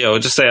 Yeah, I'll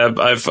just say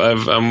I've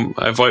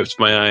wiped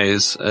my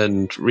eyes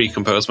and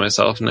recomposed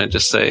myself, and I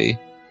just say,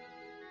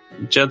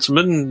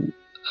 gentlemen,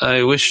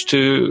 I wish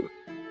to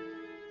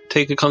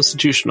take a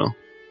constitutional.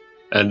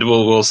 And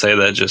we'll say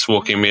they're just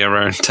walking me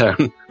around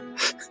town.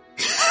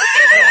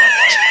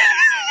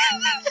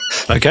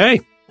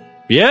 Okay.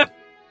 Yep.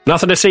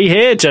 Nothing to see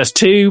here. Just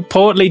two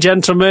portly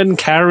gentlemen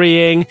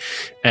carrying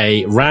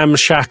a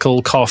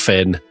ramshackle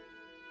coffin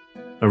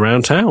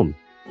around town.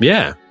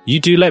 Yeah. You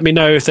do let me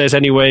know if there's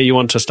anywhere you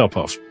want to stop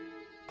off.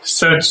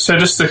 So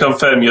just to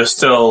confirm, you're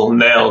still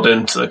nailed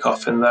into the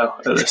coffin, though,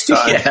 at this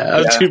time? Yeah,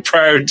 I'm too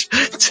proud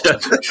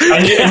to...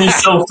 and you're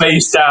still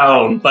face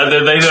down. Like,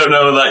 they don't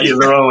know that you're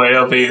the wrong way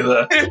up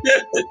either.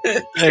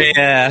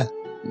 Yeah.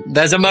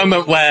 There's a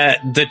moment where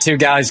the two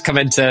guys come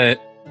into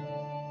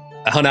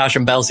Hanash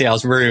and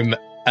Belsiar's room,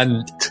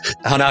 and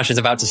Hanash is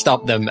about to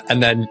stop them,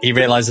 and then he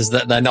realizes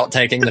that they're not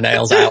taking the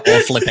nails out or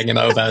flipping him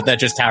over. They're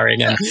just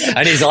carrying him.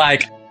 And he's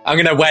like, I'm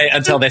going to wait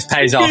until this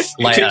pays off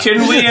later.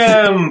 Can we...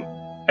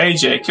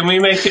 AJ, can we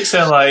make it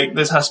so, like,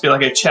 there has to be,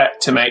 like, a check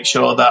to make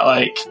sure that,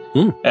 like,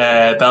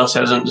 Belsiar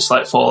doesn't just,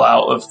 like, fall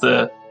out of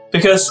the...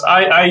 Because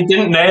I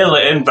didn't nail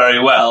it in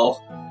very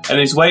well, and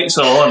his weight's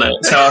all on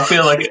it, so I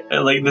feel like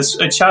there's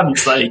a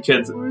chance that he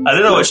could... I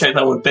don't know what check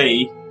that would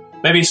be.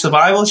 Maybe a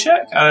survival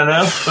check? I don't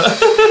know.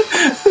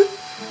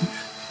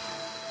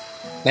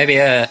 Maybe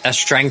a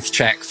strength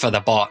check for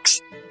the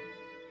box.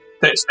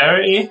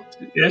 Dexterity?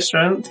 Yeah,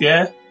 strength,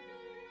 yeah.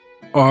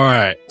 All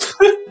right.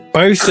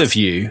 Both of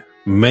you...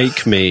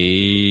 make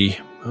me...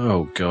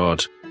 Oh,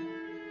 God.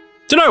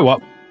 Do you know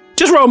what?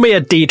 Just roll me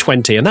a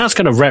d20, and that's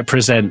going to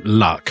represent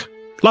luck.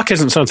 Luck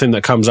isn't something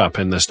that comes up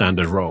in the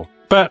standard roll.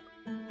 But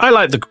I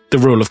like the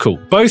rule of cool.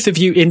 Both of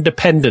you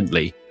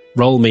independently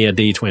roll me a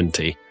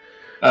d20,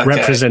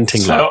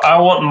 representing luck. So I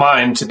want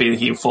mine to be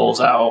he falls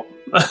out.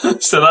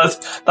 So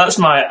that's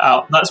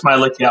my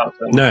lucky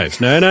outcome. No.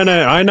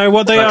 I know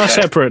what they are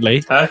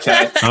separately.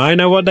 Okay. I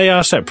know what they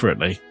are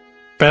separately.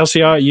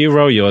 Belsiar, you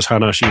roll yours.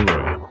 Hanash, you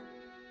roll yours.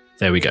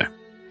 There we go.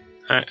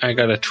 I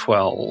got a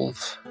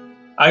 12.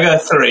 I got a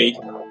 3.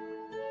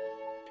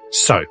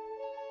 So,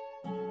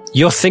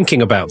 you're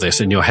thinking about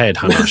this in your head,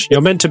 Hanash.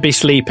 You're meant to be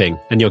sleeping,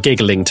 and you're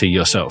giggling to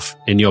yourself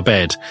in your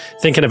bed,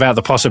 thinking about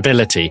the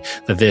possibility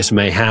that this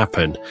may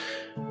happen.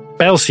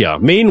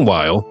 Belsiar,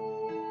 meanwhile,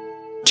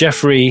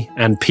 Jeffrey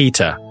and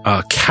Peter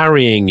are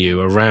carrying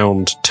you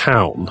around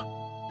town.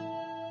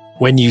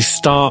 When you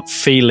start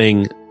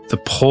feeling the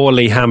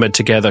poorly hammered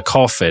together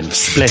coffin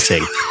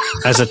splitting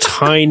as a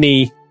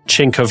tiny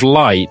chink of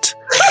light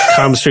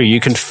comes through. You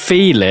can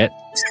feel it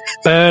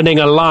burning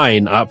a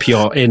line up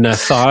your inner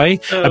thigh.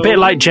 A bit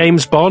like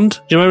James Bond.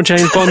 Do you remember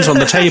James Bond's on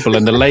the table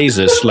and the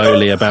laser's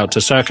slowly about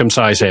to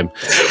circumcise him?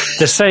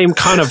 The same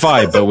kind of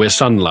vibe, but with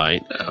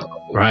sunlight.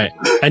 Right?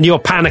 And you're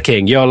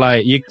panicking.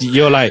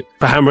 You're like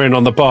hammering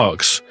on the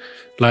box.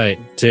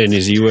 Like, doing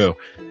as you will.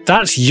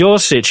 That's your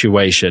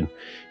situation.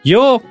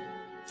 You're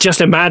just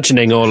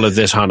imagining all of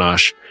this,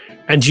 Hanash.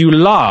 And you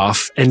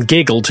laugh and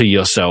giggle to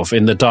yourself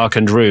in the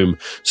darkened room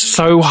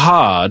so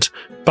hard,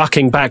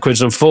 bucking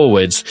backwards and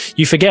forwards,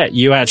 you forget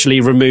you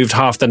actually removed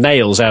half the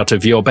nails out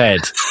of your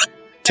bed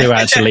to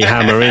actually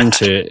hammer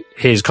into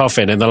his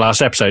coffin in the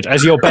last episode.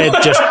 As your bed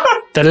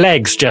the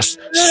legs just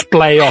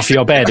splay off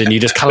your bed and you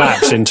just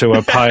collapse into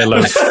a pile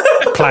of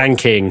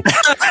planking,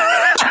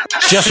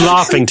 just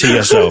laughing to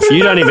yourself.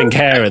 You don't even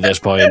care at this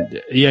point.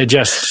 You're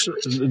just,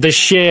 the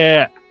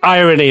sheer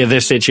irony of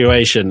this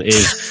situation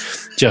is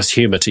just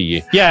humour to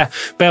you. Yeah,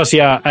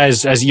 Belsiar,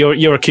 as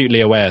you're acutely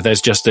aware,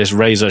 there's just this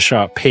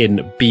razor-sharp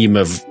beam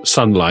of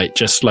sunlight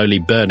just slowly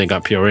burning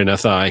up your inner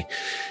thigh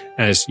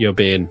as you're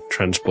being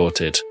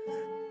transported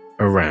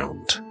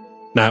around.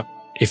 Now,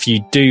 if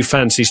you do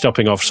fancy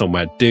stopping off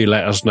somewhere, do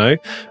let us know.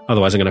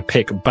 Otherwise, I'm going to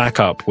pick back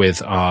up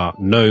with our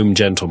gnome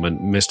gentleman,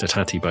 Mr.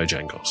 Tatty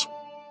Bojangles.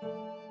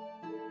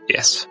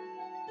 Yes.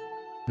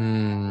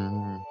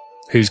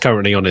 Who's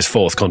currently on his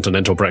 4th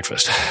continental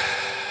breakfast.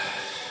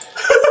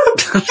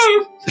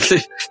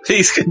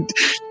 Please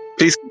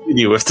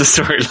continue with the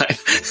storyline.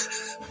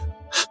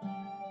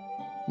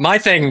 My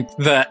thing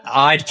that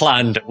I'd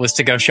planned was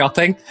to go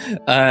shopping,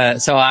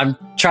 so I'm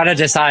trying to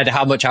decide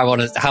how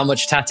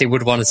much Tatty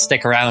would want to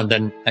stick around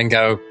and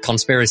go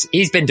conspiracy.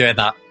 He's been doing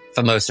that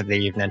for most of the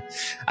evening.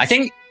 I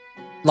think,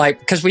 like,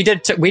 because we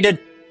did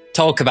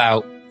talk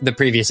about the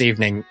previous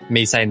evening,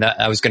 me saying that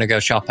I was going to go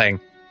shopping,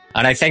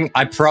 and I think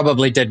I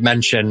probably did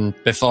mention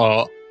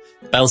before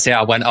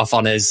Belsiar went off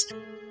on his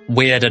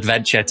weird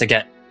adventure to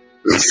get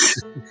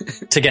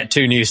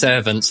 2 new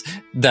servants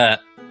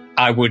that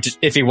I would,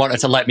 if he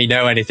wanted to let me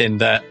know anything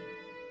that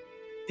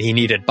he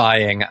needed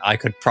buying, I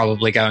could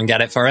probably go and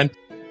get it for him.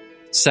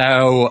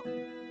 So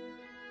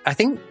I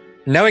think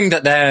knowing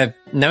that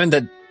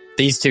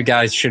these 2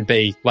 guys should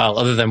be, well,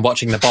 other than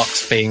watching the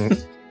box being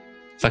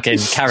fucking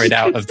carried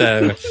out of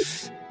the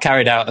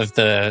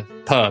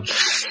pub.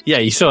 Yeah,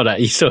 you saw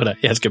that. Yeah,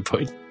 that's a good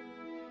point.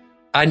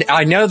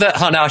 I know that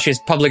Hanash is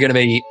probably going to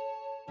be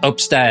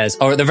upstairs,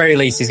 or at the very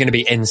least, he's going to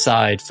be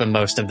inside for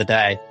most of the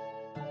day,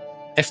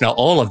 if not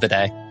all of the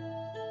day.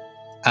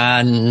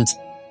 And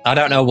I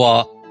don't know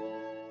what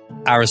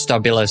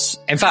Aristobulus...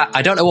 In fact,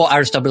 I don't know what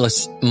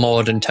Aristobulus,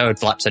 Maud, and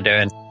Toadflaps are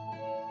doing.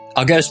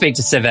 I'll go speak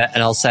to Civet,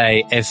 and I'll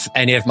say, if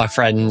any of my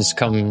friends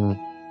come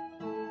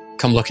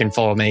looking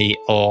for me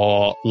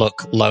or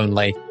look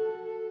lonely,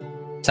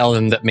 tell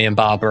them that me and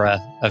Barbara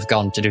have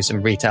gone to do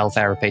some retail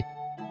therapy.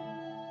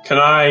 Can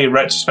I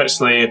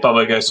retrospectively, if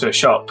Bobber goes to a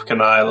shop,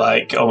 can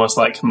I almost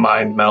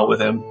mind melt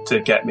with him to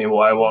get me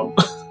what I want?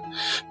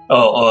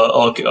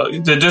 or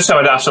just so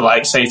I don't have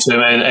to say to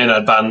him in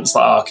advance,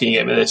 can you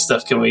get me this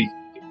stuff? Can we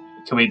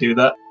do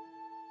that?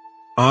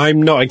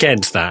 I'm not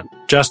against that.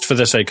 Just for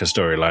the sake of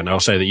storyline, I'll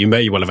say that you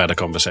may well have had a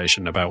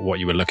conversation about what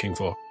you were looking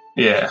for.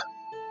 Yeah.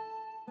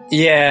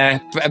 Yeah,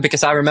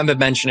 because I remember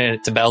mentioning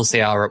it to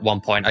Belciar at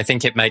one point. I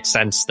think it makes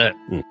sense that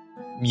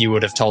you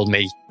would have told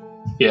me.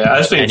 Yeah, I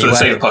just think for the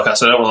sake of the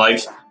podcast, I don't want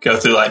to go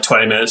through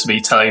 20 minutes of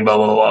me telling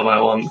Bobo what I might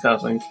want, kind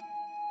of thing.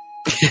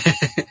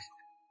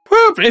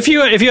 Well, if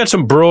you had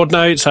some broad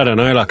notes, I don't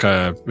know,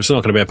 it's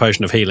not going to be a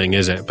potion of healing,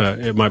 is it? But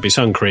it might be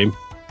sun cream.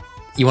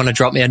 You want to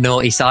drop me a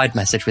naughty side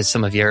message with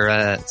some of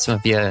your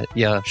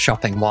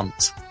shopping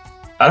wants?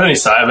 I don't need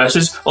side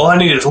messages. All I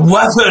need is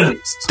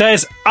weapons.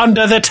 There's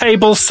under the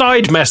table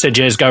side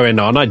messages going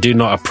on. I do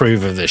not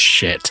approve of this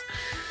shit.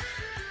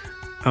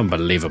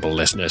 Unbelievable,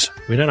 listeners.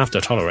 We don't have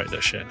to tolerate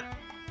this shit.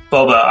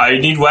 Bobber, I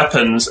need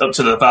weapons up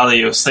to the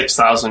value of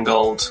 6,000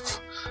 gold.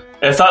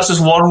 If that's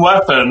just one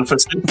weapon for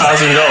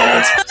 6,000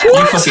 gold,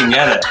 you fucking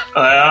get it.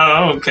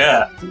 I don't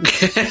care.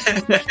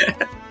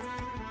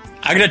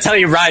 I'm going to tell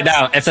you right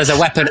now, if there's a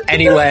weapon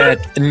anywhere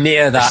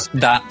near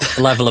that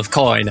level of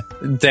coin,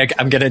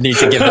 I'm going to need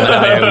to give them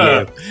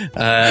an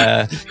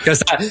IOU.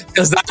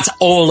 Because that's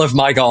all of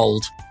my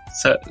gold.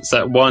 Is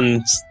that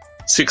one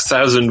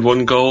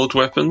 6,001 gold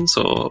weapons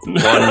or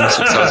one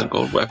 6,000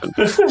 gold weapon?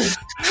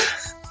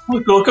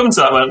 We'll come to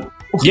that, man.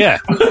 Yeah.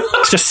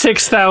 It's just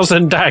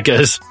 6,000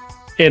 daggers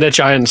in a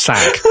giant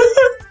sack.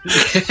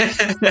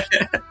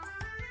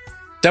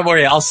 Don't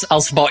worry, I'll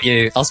spot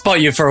you. I'll spot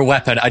you for a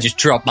weapon. I just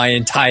dropped my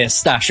entire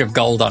stash of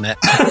gold on it.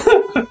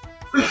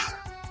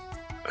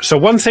 So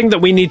one thing that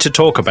we need to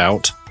talk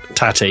about,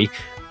 Tatty,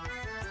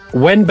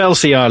 when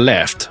Belciar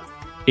left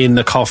in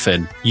the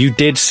coffin, you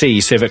did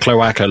see Civet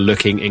Cloaca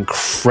looking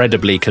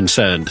incredibly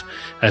concerned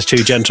as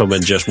two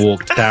gentlemen just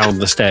walked down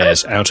the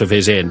stairs out of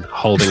his inn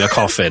holding a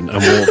coffin and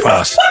walked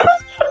past.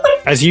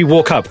 As you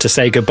walk up to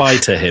say goodbye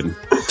to him,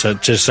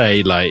 to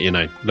say,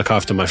 look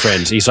after my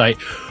friends, he's like,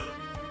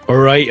 all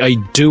right, I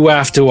do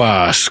have to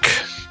ask.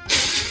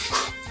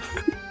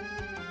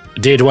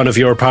 Did one of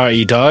your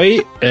party die?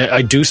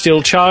 I do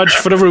still charge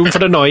for the room for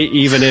the night,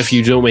 even if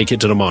you don't make it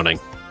to the morning.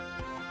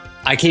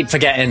 I keep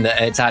forgetting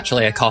that it's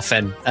actually a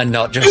coffin and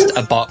not just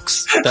a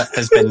box that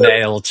has been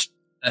nailed.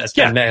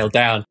 Been nailed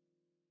down.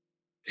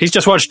 He's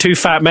just watched two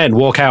fat men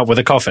walk out with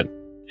a coffin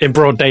in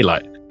broad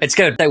daylight. It's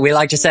good that we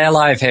like to stay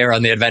alive here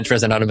on the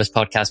Adventurers Anonymous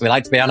podcast. We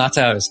like to be on our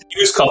toes.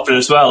 Use coffin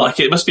as well.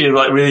 It must be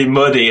really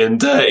muddy and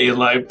dirty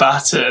and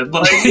battered.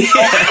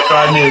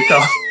 Brand new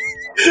coffin.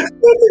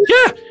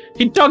 Yeah,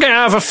 he dug it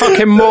out of a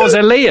fucking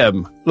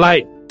mausoleum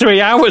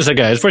 3 hours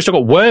ago. It's probably still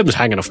got worms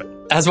hanging off it.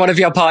 As one of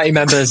your party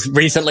members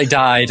recently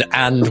died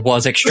and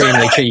was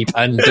extremely cheap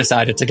and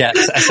decided to get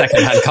a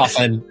second-hand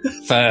coffin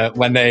for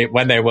when they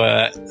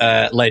were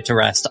laid to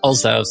rest.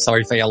 Also,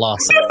 sorry for your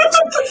loss.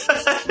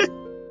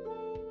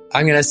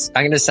 I'm gonna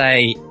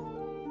say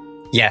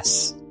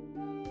yes.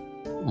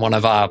 One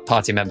of our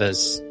party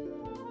members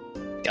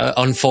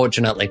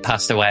unfortunately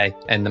passed away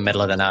in the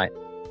middle of the night.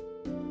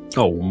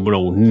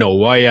 Oh,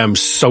 no, I am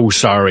so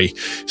sorry.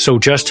 So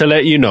just to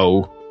let you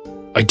know,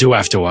 I do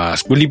have to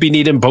ask, will you be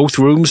needing both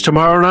rooms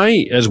tomorrow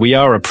night, as we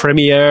are a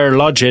premier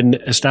lodging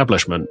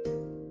establishment?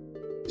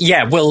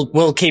 Yeah,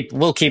 we'll keep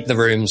the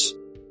rooms.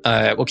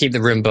 We'll keep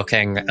the room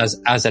booking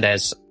as it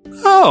is.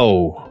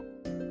 Oh.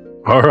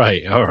 All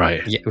right.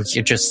 Yeah,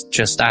 you're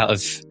just out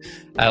of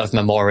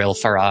memorial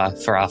for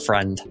our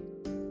friend.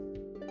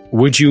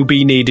 Would you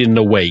be needing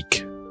the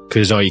wake?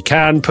 Because I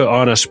can put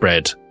on a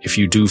spread if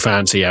you do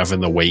fancy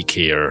having the wake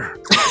here.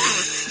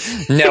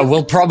 No,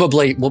 we'll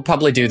probably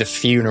do the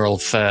funeral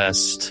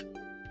first,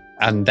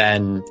 and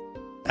then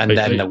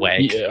the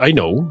wake. I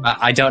know.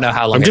 I don't know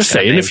how long. I'm just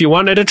saying, if you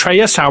wanted a tray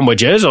of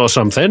sandwiches or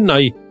something,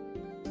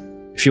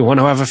 if you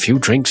want to have a few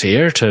drinks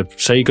here to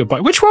say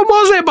goodbye. Which one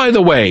was it, by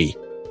the way?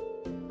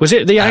 Was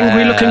it the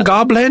angry-looking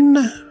goblin,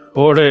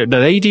 or the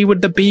lady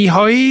with the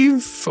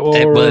beehive? Or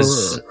it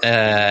was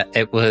that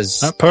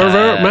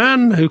pervert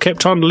man who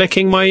kept on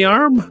licking my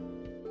arm.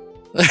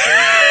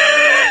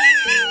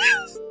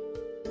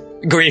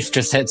 Grief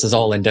just hits us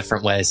all in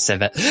different ways,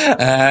 Civet.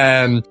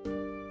 It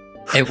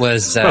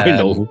was. I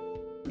know.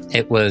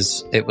 It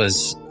was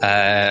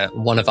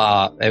one of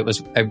our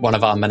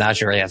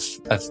menagerie of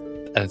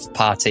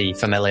party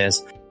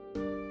familiars.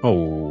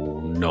 Oh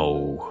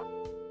no.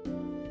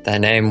 Their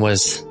name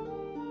was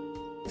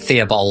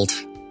Theobald.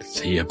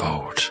 The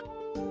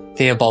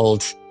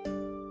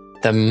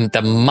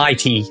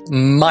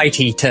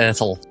mighty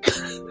turtle.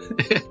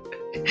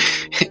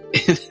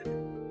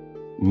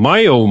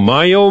 My, oh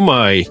my, oh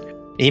my.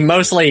 He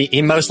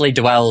mostly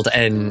dwelled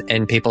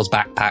in people's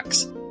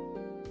backpacks.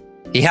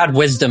 He had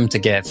wisdom to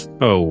give.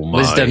 Oh my.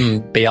 Wisdom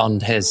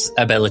beyond his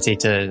ability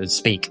to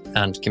speak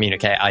and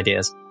communicate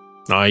ideas.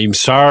 I'm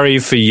sorry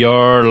for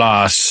your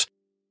loss.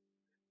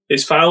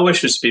 His final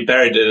wish was to be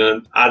buried in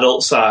an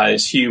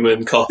adult-sized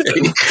human coffin.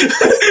 Human coffin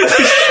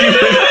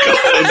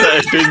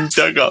that had been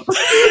dug up.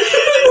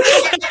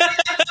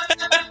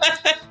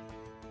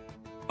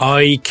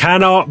 I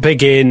cannot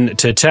begin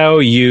to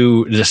tell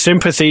you the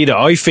sympathy that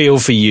I feel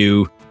for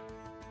you.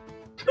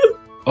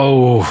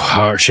 Oh,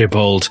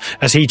 Archibald,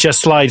 as he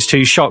just slides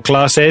 2 shot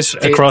glasses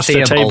across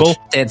the table.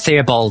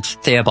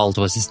 Theobald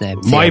was his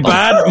name. My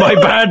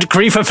bad.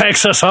 Grief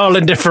affects us all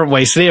in different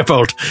ways.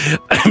 Theobald,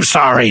 I'm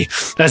sorry.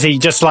 As he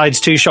just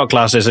slides 2 shot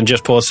glasses and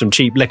just pours some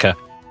cheap liquor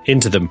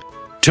into them.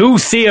 To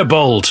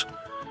Theobald,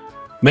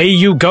 may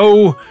you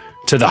go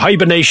to the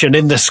hibernation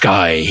in the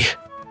sky.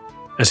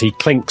 As he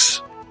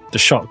clinks the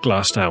shot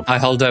glass down. I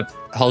hold up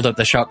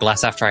the shot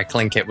glass after I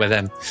clink it with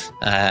him,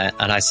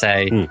 and I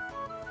say,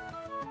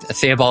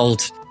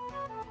 Theobald,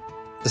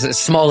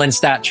 small in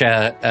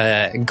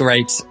stature,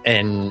 great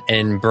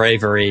in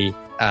bravery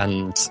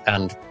and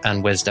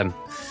wisdom.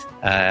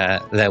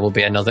 There will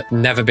be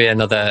never be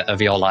another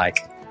of your like.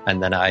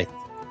 And then I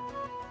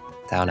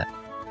down it.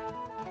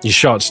 Your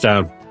shot's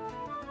down,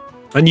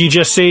 and you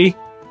just see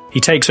he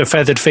takes a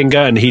feathered finger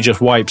and he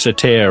just wipes a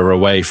tear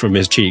away from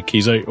his cheek.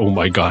 He's like, "Oh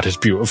my God, it's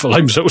beautiful.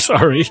 I'm so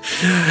sorry.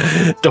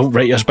 Don't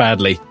rate us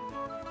badly.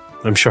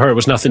 I'm sure it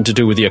was nothing to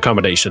do with the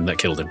accommodation that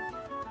killed him."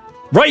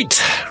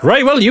 Right.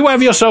 Well, you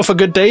have yourself a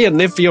good day,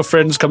 and if your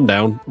friends come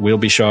down, we'll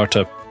be sure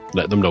to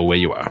let them know where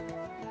you are.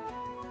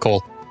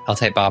 Cool. I'll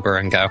take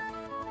Barbara and go.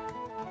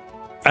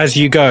 As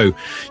you go,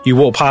 you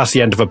walk past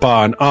the end of a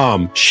bar, an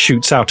arm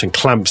shoots out and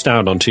clamps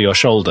down onto your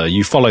shoulder.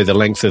 You follow the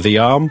length of the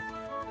arm,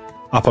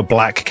 up a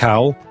black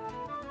cowl.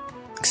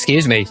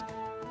 Excuse me.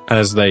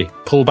 As they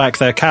pull back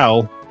their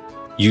cowl,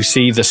 you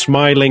see the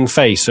smiling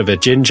face of a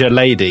ginger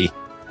lady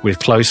with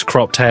close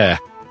cropped hair.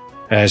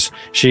 As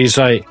she's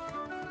like,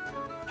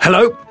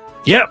 "Hello?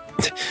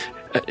 Yep.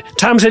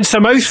 Tamsin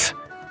Samuth?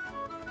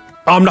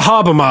 I'm the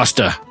harbour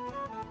master.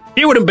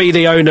 You wouldn't be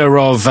the owner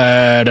of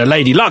the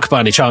Lady Luck by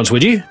any chance,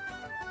 would you?"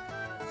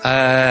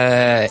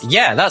 Yeah,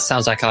 that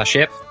sounds like our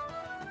ship.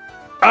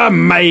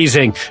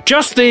 Amazing.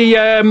 Just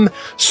the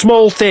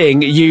small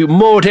thing, you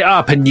moored it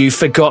up and you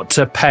forgot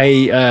to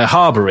pay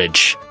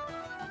harbourage.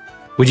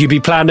 Would you be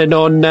planning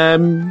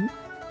on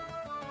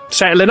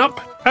settling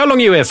up? How long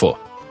are you here for?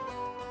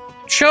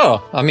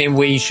 Sure. I mean,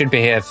 we should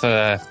be here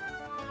for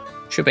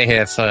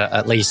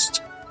at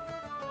least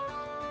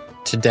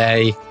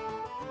today.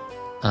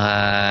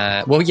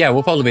 Well, yeah,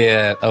 we'll probably be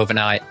here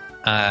overnight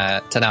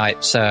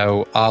tonight.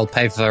 So I'll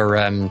pay for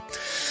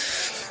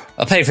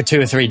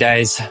 2 or 3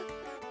 days.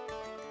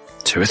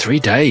 2 or 3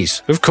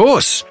 days, of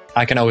course.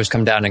 I can always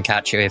come down and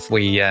catch you if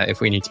we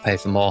need to pay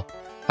for more.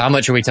 How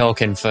much are we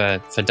talking for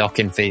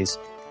docking fees?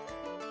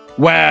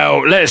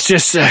 Well, let's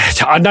just...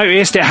 I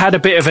noticed it had a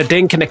bit of a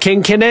dink and a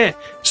kink in it.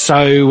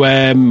 So,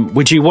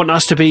 would you want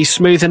us to be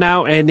smoothing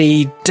out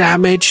any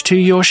damage to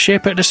your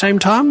ship at the same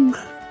time?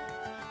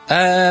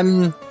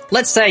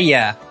 Let's say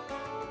yeah.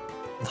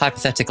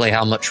 Hypothetically,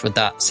 how much would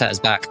that set us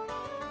back?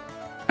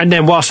 And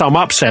then whilst I'm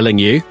upselling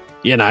you,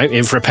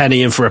 in for a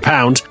penny, in for a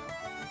pound,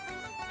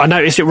 I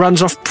noticed it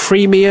runs off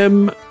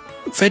premium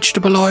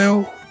vegetable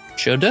oil.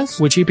 Sure does.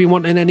 Would you be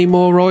wanting any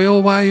more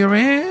oil while you're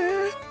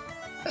here?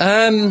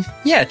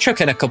 Yeah,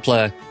 chuck in a couple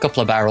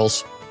of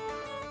barrels.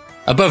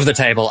 Above the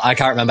table, I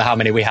can't remember how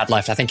many we had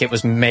left. I think it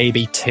was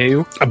maybe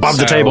 2. Above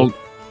the table,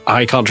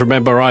 I can't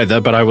remember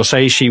either, but I will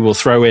say she will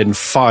throw in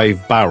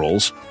 5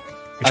 barrels,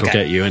 which will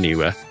get you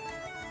anywhere.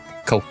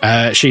 Cool.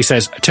 She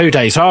says 2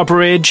 days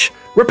harbourage,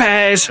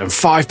 repairs, and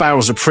 5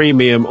 barrels of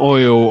premium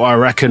oil, I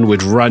reckon,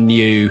 would run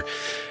you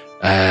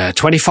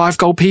 25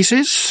 gold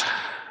pieces.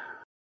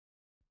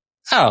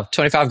 Oh,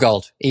 25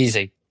 gold.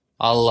 Easy.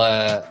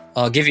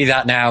 I'll give you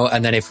that now,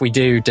 and then if we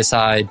do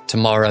decide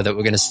tomorrow that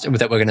we're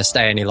gonna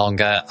stay any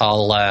longer,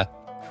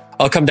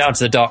 I'll come down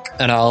to the dock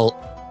and I'll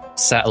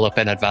settle up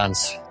in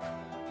advance.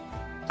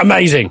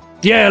 Amazing.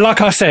 Yeah,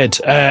 like I said,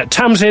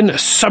 Tamsin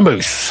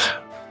Samuth,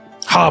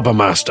 harbour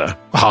master,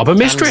 harbour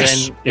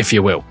mistress, if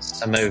you will.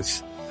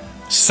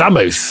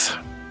 Samuth.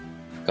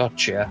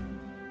 Gotcha.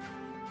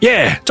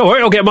 Yeah, it's all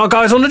right. I'll get my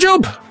guys on the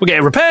job. We'll get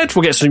it repaired.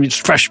 We'll get some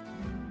fresh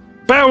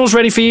barrels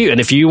ready for you. And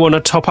if you want to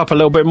top up a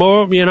little bit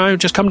more,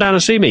 just come down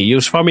and see me.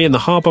 You'll find me in the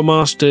harbour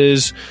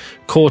master's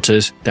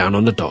quarters down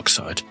on the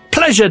dockside.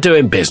 Pleasure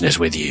doing business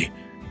with you.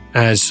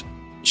 As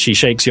she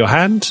shakes your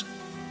hand.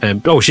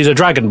 She's a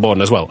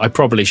dragonborn as well. I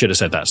probably should have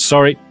said that.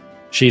 Sorry.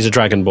 She's a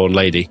dragonborn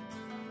lady.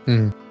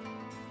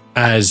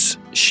 As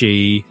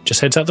she just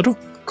heads out the door.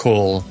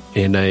 Cool.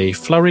 In a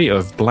flurry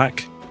of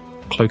black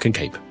cloak and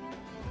cape.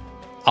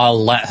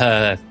 I'll let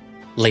her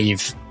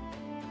leave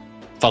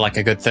for like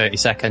a good 30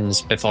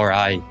 seconds before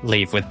I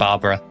leave with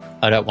Barbara.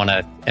 I don't want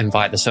to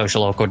invite the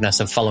social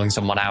awkwardness of following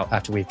someone out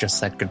after we've just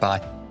said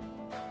goodbye.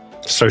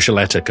 Social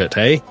etiquette,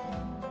 eh?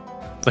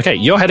 Okay,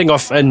 you're heading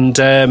off, and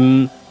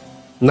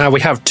now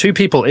we have 2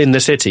 people in the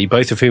city,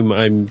 both of whom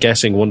I'm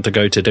guessing want to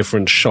go to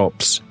different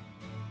shops.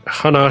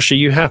 Hanash, are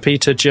you happy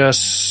to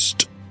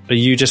just... Are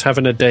you just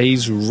having a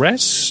day's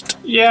rest?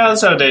 Yeah,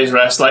 let's have a day's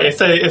rest. Like, if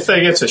they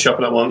get to a shop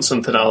and I want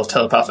something, I'll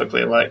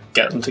telepathically, like,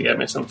 get them to get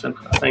me something.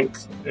 I think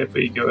if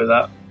we go with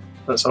that,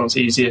 that sounds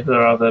easier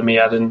rather than me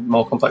adding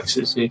more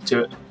complexity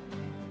to it.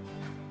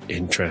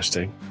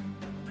 Interesting.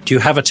 Do you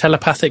have a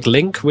telepathic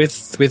link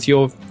with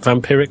your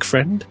vampiric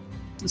friend?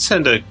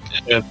 Send a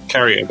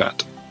carrier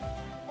bat.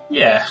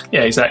 Yeah,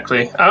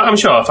 exactly. I'm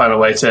sure I'll find a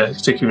way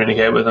to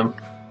communicate with them.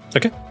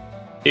 Okay.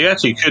 You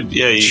actually could,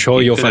 yeah.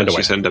 You'll find a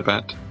way. Send a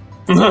bat.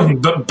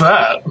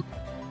 But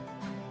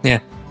Yeah,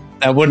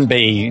 that wouldn't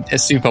be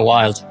super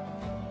wild.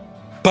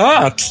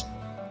 But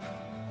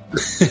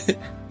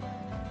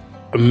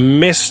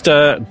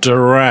Mr.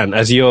 Duran,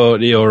 as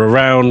you're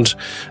around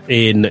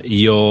in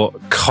your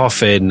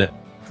coffin,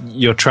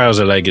 your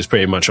trouser leg is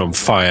pretty much on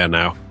fire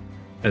now.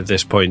 At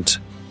this point,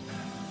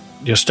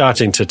 you're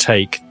starting to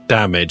take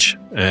damage.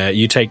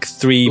 You take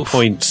 3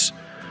 points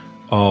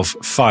of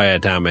fire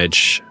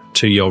damage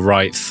to your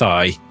right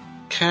thigh.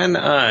 Can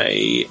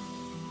I?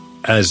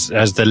 As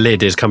the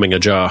lid is coming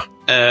ajar.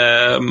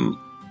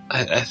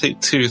 I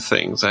think 2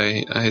 things.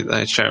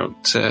 I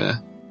shout,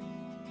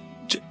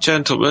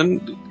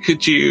 gentlemen,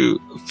 could you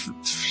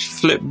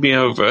flip me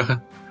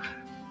over?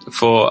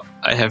 For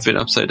I have been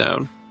upside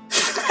down.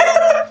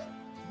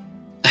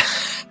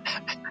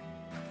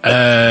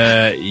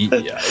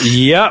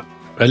 Yeah.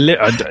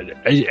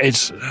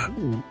 It's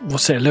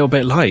what's it a little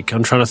bit like?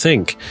 I'm trying to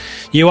think.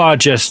 You are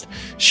just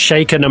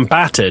shaken and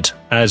battered,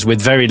 as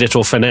with very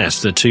little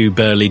finesse, the 2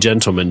 burly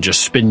gentlemen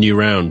just spin you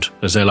round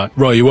as they're like,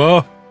 right, you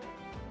are.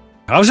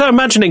 I was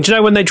imagining, do you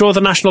know when they draw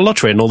the national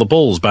lottery and all the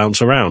balls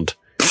bounce around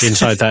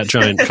inside that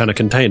giant kind of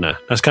container?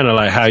 That's kind of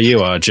like how you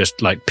are,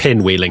 just like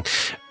pinwheeling.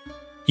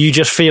 You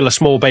just feel a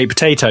small baked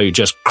potato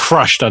just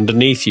crushed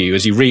underneath you.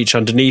 As you reach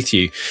underneath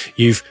you,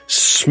 you've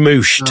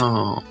smooshed.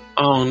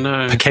 Oh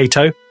no.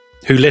 Potato,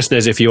 who,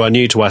 listeners, if you are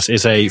new to us,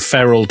 is a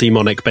feral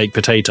demonic baked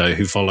potato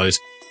who follows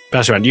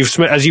Bass around.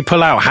 As you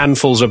pull out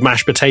handfuls of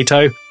mashed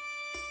potato,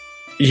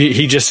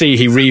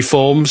 he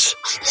reforms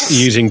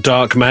using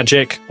dark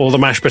magic. All the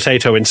mashed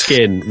potato and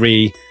skin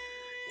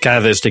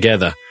gathers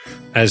together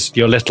as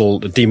your little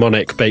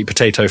demonic baked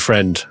potato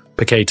friend,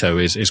 Potato,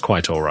 is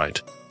quite all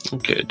right.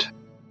 Good.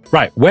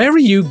 Right, where are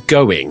you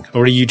going?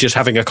 Or are you just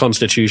having a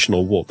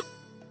constitutional walk?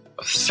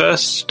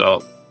 First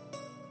stop,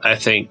 I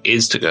think,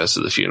 is to go to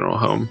the funeral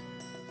home.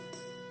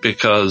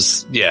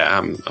 Because, yeah,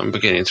 I'm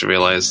beginning to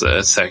realise that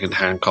a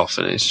second-hand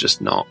coffin is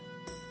just not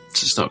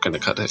going to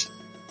cut it.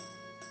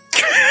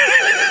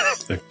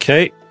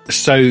 Okay,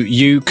 so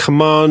you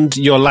command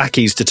your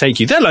lackeys to take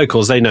you. They're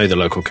locals, they know the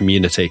local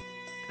community.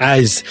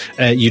 As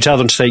you tell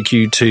them to take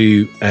you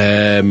to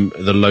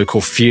the local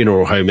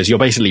funeral home, as you're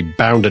basically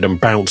bounded and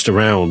bounced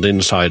around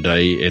inside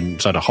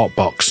a hot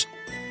box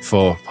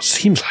for what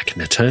seems like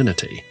an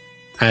eternity.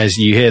 As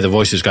you hear the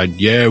voices going,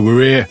 yeah,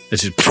 we're here.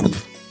 This is...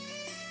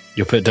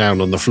 You're put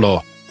down on the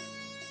floor.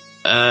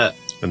 And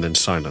then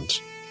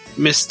silence.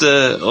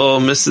 Mr.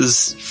 or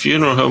Mrs.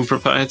 Funeral Home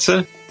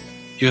Proprietor,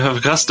 you have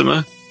a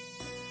customer.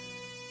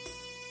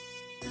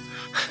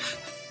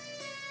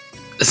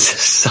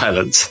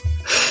 Silence.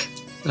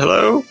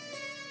 Hello?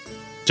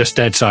 Just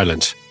dead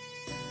silence.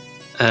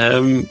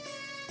 Gentlemen,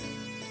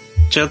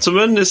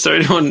 is there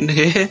anyone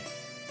here?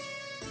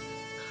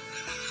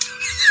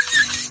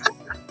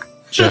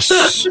 Just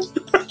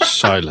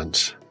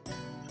silence.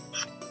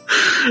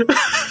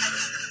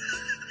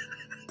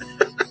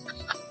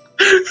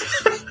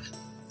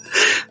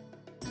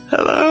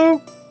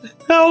 Hello?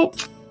 Help!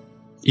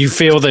 You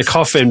feel the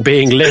coffin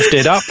being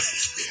lifted up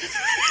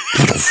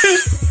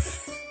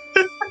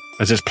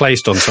as it's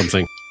placed on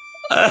something.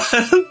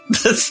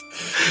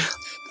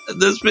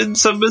 There's been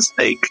some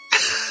mistake.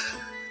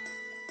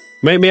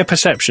 Make me a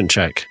perception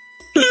check.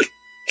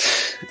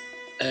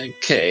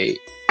 Okay.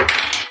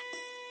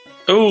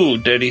 Oh,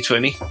 dirty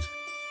 20.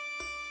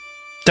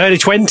 Dirty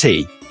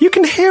 20. You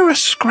can hear a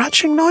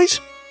scratching noise.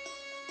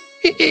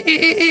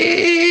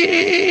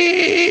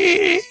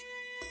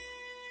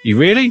 You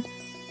really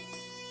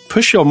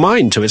push your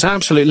mind to its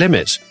absolute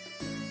limits.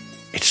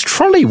 It's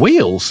trolley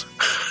wheels.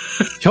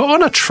 You're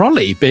on a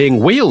trolley being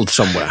wheeled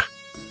somewhere.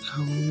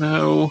 Oh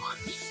no.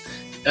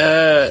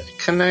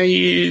 Can I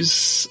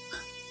use...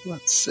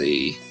 Let's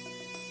see.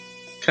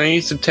 Can I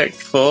use detect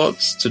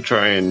thoughts to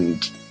try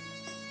and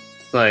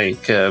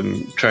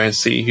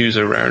see who's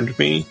around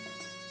me?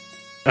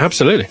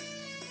 Absolutely.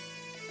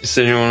 Is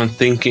anyone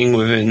thinking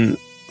within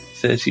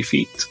 30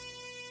 feet?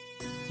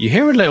 You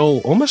hear a little,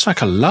 almost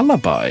like a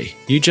lullaby.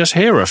 You just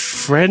hear a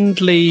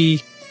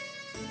friendly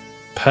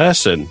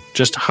person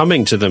just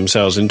humming to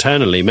themselves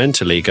internally,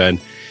 mentally, going,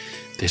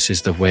 this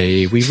is the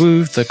way we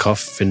move the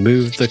coffin,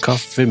 move the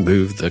coffin,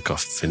 move the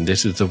coffin.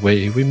 This is the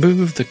way we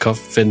move the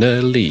coffin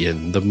early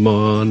in the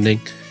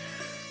morning.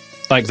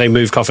 Like they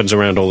move coffins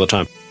around all the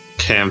time.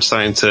 Okay, I'm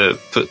starting to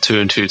put 2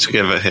 and 2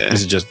 together here.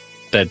 This is just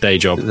their day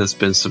job. There's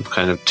been some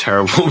kind of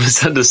terrible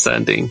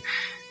misunderstanding.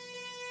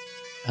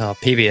 Oh,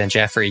 PB and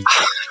Jeffrey,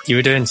 you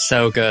were doing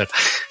so good.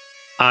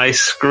 I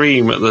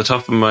scream at the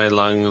top of my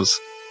lungs,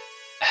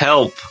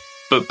 help,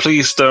 but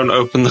please don't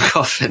open the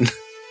coffin.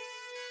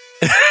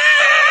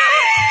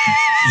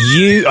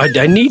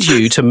 I need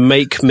you to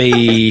make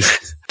me...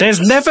 There's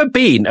never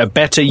been a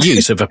better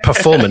use of a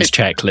performance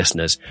check,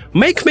 listeners.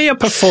 Make me a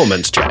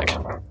performance check.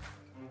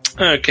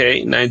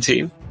 Okay,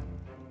 19.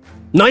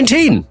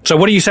 19! So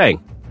what are you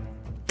saying?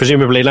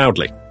 Presumably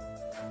loudly.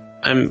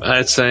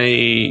 I'd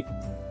say...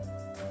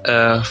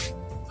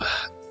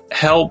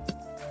 help.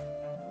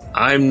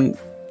 I'm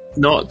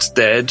not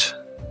dead.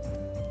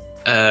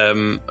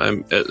 I'm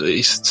at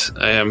least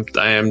I am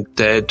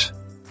dead.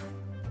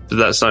 But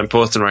that's not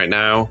important right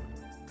now.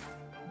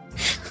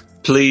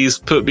 Please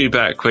put me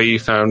back where you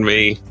found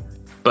me,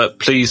 but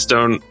please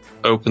don't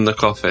open the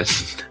coffin.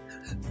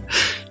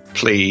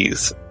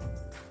 Please.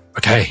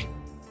 Okay.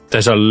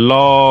 There's a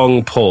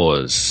long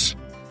pause.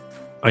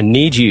 I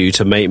need you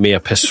to make me a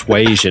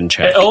persuasion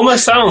check. It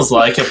almost sounds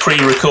like a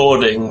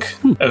pre-recording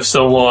of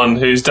someone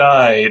who's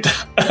died.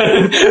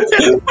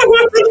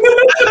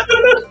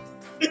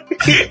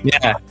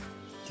 Yeah.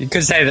 You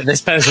could say that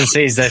this person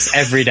sees this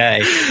every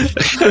day.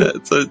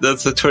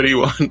 That's a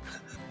 21.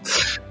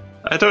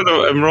 I don't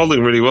know. I'm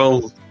rolling really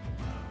well.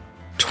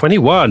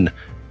 21.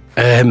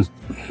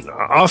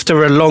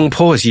 After a long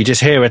pause, you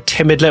just hear a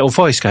timid little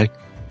voice going,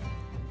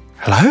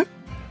 "Hello?"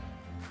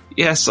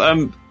 Yes,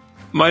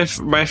 my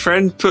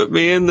friend put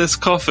me in this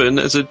coffin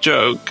as a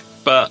joke,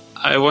 but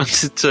I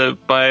wanted to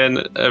buy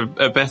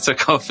a better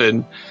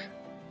coffin.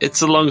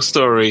 It's a long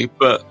story,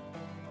 but...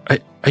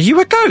 Are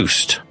you a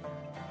ghost?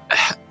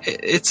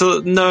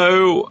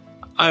 No,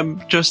 I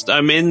am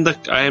in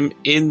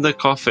the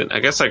coffin. I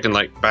guess I can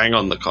bang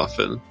on the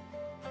coffin.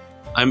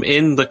 I'm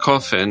in the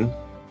coffin.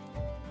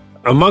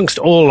 Amongst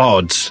all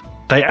odds,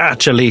 they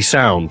actually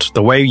sound,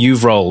 the way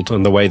you've rolled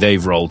and the way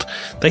they've rolled,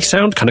 they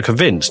sound kind of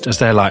convinced as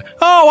they're like,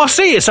 "Oh, I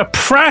see, it's a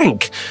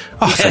prank.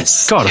 Oh,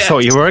 yes, thank God, yes. I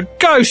thought you were a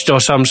ghost or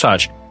some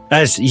such."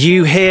 As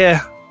you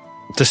hear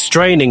the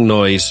straining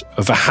noise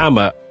of a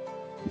hammer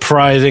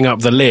prizing up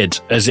the lid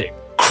as it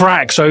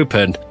cracks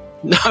open.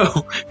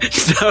 No,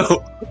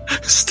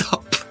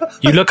 stop.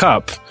 You look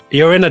up.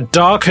 You're in a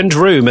darkened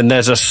room and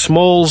there's a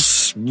small,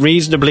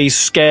 reasonably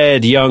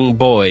scared young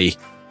boy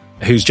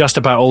who's just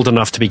about old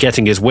enough to be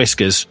getting his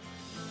whiskers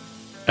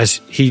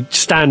as he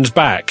stands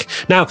back.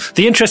 Now,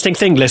 the interesting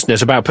thing,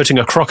 listeners, about putting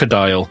a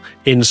crocodile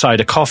inside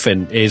a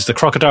coffin is the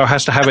crocodile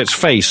has to have its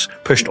face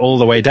pushed all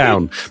the way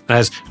down,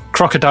 as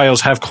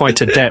crocodiles have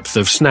quite a depth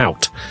of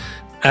snout,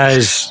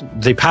 as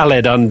the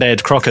pallid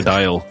undead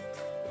crocodile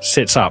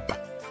sits up.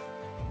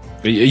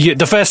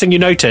 The first thing you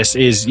notice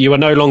is you are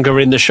no longer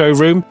in the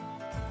showroom.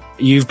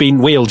 You've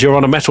been wheeled, you're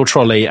on a metal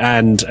trolley,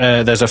 and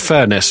there's a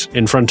furnace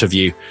in front of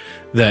you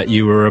that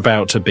you were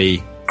about to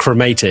be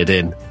cremated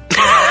in.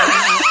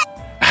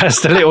 As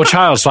the little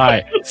child's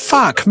like,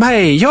 "Fuck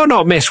me, you're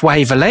not Miss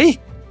Waverley.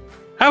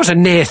 That was a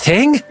near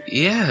thing.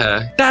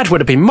 Yeah. Dad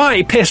would have been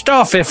mighty pissed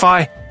off if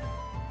I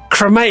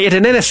cremated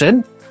an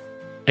innocent.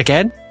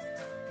 Again."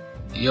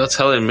 You're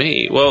telling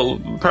me. Well,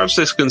 perhaps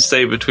this can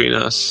stay between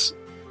us.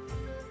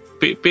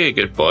 Be a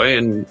good boy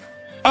and...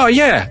 Oh,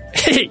 yeah.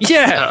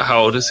 Yeah.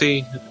 How old is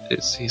he?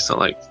 He's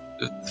not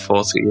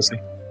 40, is he?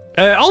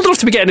 Old enough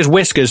to be getting his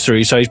whiskers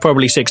through, so he's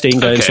probably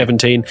 16 going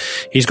 17.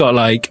 He's got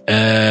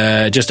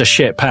just a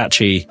shit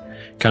patchy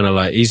kind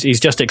of he's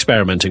just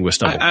experimenting with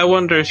stuff. I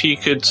wonder if you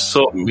could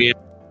sort me...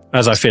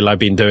 As I feel I've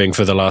been doing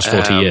for the last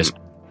 40 years.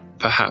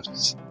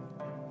 Perhaps.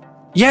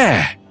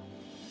 Yeah.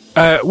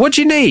 What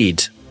do you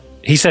need?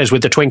 He says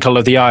with the twinkle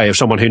of the eye of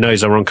someone who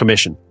knows they're on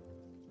commission.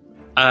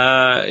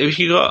 If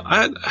you got...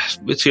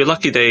 it's your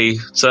lucky day,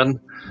 son.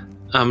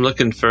 I'm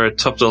looking for a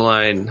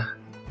top-of-the-line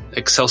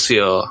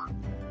Excelsior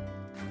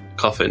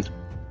coffin.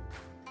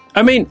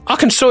 I mean, I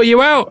can sort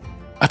you out.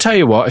 I tell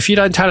you what, if you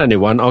don't tell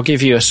anyone, I'll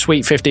give you a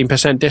sweet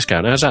 15%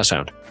 discount. How's that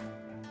sound?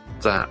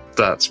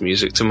 That's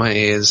music to my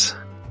ears.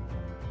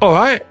 All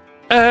right.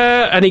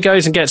 And he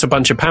goes and gets a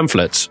bunch of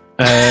pamphlets,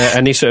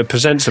 and he sort of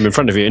presents them in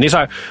front of you. And he's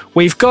like,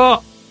 "We've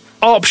got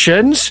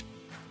options.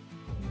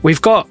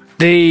 We've got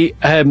the...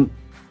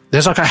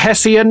 there's a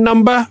Hessian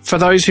number for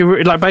those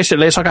who...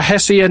 basically, it's like a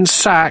Hessian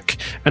sack,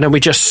 and then we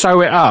just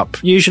sew it up.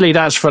 Usually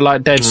that's for,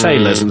 dead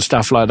sailors and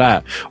stuff like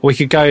that. Or we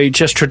could go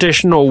just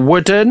traditional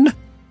wooden.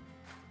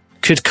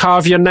 Could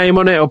carve your name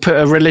on it or put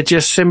a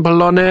religious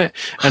symbol on it.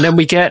 And then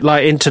we get,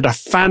 into the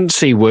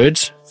fancy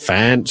woods.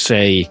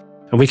 Fancy.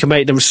 And we can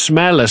make them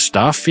smell of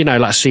stuff,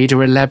 like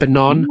cedar of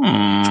Lebanon.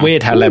 It's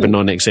weird how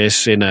Lebanon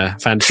exists in a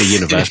fancy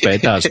universe, but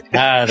it does.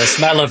 The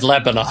smell of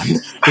Lebanon.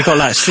 We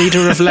got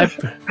cedar of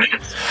Lebanon.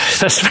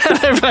 The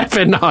smell of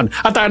Lebanon.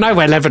 I don't know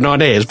where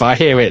Lebanon is, but I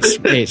hear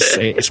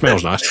it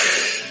smells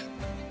nice.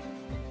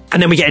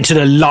 And then we get into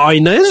the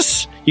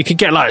liners. You can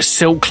get a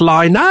silk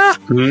liner.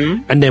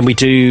 And then we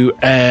do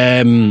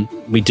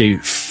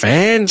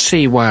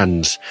fancy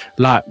ones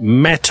like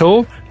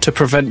metal to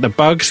prevent the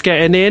bugs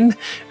getting in.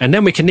 And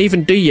then we can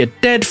even do your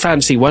dead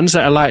fancy ones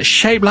that are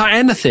shaped like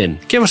anything.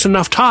 Give us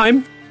enough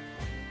time.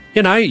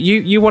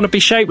 You want to be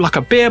shaped like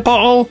a beer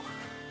bottle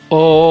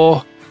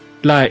or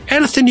like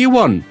anything you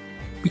want.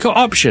 We got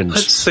options.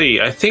 Let's see.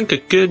 I think a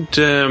good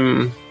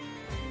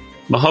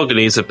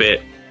mahogany's a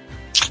bit.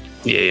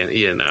 But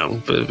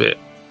a bit.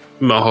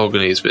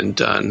 Mahogany's been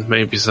done.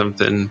 Maybe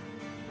something.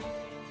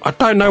 I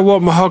don't know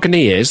what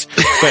mahogany is,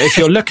 but if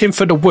you're looking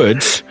for the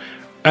woods,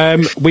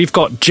 we've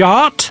got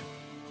jart,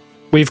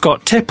 we've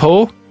got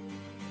tipple,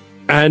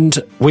 and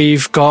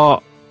we've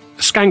got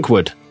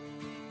skankwood.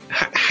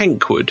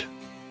 Hankwood.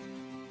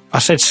 I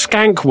said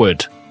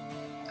skankwood.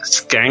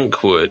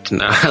 Skankwood.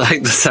 No, I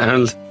like the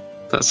sound.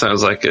 That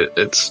sounds like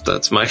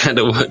that's my kind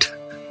of wood.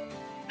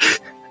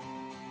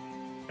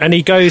 And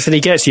he goes and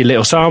he gets you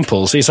little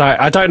samples. He's like,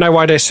 I don't know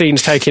why this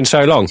scene's taking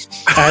so long.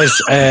 As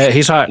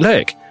he's like,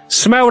 look,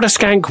 smell the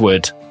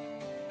skankwood.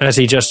 As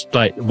he just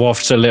like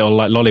wafts a little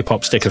like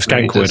lollipop stick of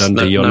skankwood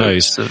under your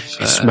nose.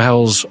 It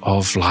smells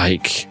of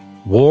like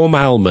warm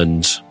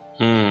almonds.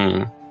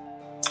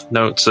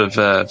 Notes of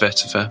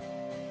vetiver.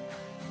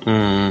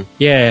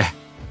 Yeah.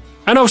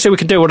 And obviously we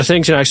can do all the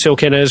things,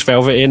 silk inners,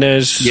 velvet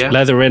inners,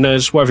 leather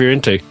inners, whatever you're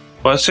into.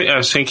 Well, I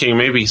was thinking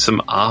maybe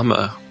some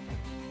armor.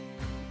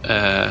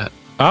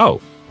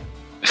 Oh.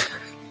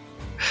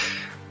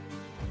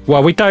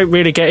 Well, we don't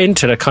really get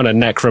into the kind of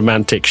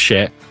necromantic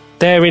shit.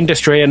 Their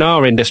industry and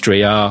our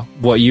industry are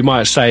what you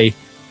might say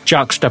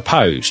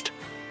juxtaposed.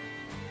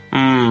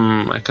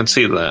 I can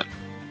see that.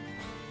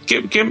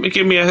 Give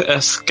me a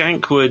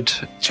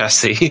skankwood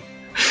chassis.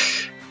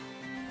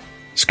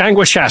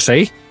 Skankwood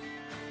chassis?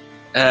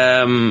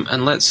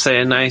 And let's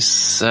say a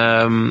nice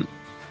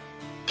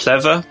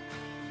pleather.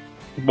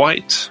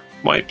 White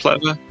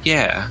pleather.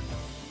 Yeah.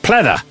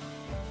 Pleather?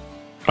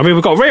 I mean,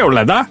 we've got real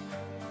leather.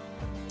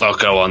 Oh,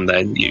 go on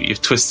then.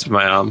 You've twisted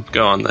my arm.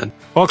 Go on then.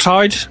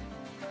 Oxhide?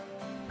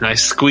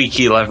 Nice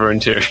squeaky leather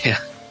interior.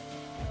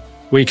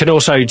 We can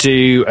also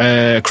do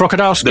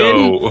crocodile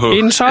skin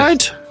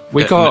inside.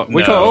 We got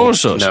all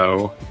sorts.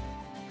 No,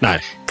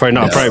 probably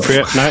not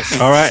appropriate. No,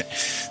 all right.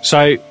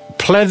 So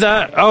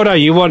pleather. Oh no,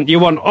 you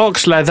want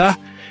ox leather,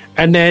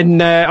 and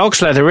then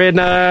ox leather in.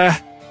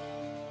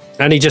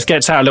 And he just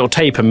gets out a little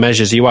tape and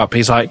measures you up.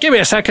 He's like, "Give me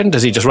a second."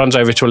 As he just runs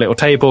over to a little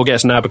table,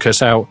 gets an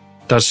abacus out,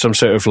 does some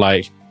sort of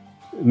like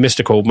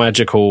mystical,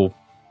 magical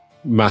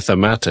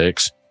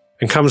mathematics,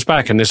 and comes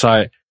back and it's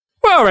like,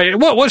 "Well, all right,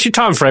 what's your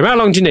time frame? How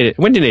long do you need it?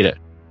 When do you need it?"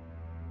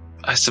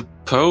 I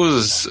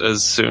suppose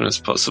as soon as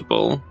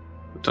possible.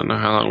 I don't know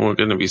how long we're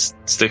going to be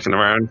sticking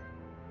around.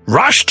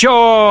 Rush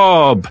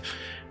job!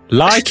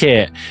 Like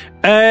it.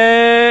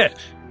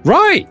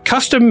 Right,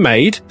 custom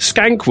made,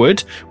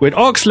 skankwood, with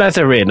ox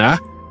leather inner.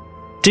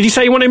 Did you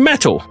say you wanted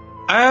metal?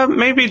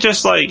 Maybe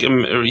just like,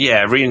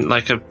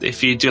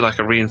 if you do like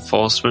a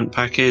reinforcement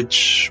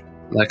package,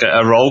 like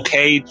a roll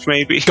cage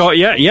maybe. Got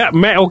ya, yeah,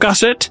 metal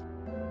gusset.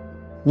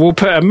 We'll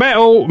put a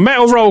metal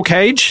roll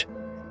cage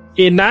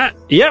in that,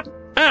 yep.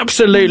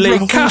 Absolutely.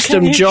 Roll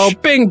custom cage.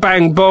 Job. Bing,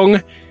 bang,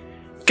 bong.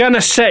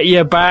 Gonna set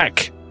you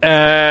back.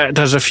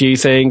 Does a few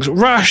things.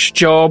 Rush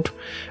job.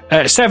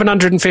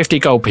 750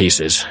 gold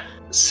pieces.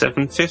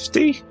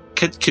 750?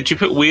 Could you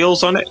put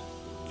wheels on it?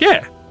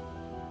 Yeah.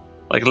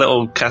 Like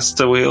little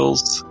caster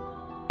wheels?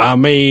 I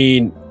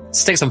mean...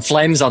 Stick some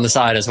flames on the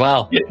side as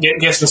well.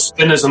 Get some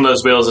spinners on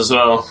those wheels as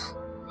well.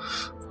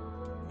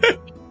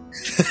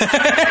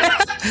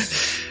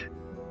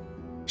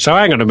 So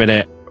hang on a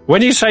minute.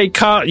 When you say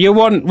cart, you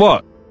want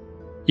what?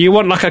 You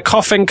want like a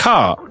coffin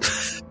cart?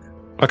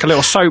 Like a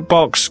little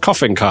soapbox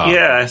coffin cart?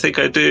 Yeah, I think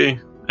I do.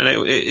 And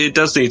it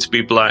does need to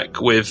be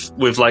black with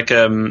like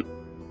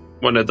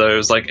one of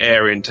those like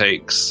air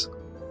intakes,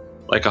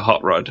 like a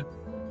hot rod.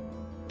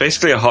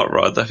 Basically a hot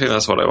rod. I think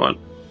that's what I want.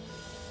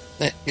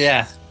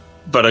 Yeah.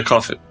 But a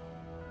coffin.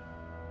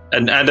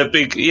 And a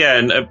big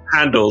and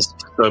handles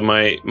so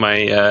my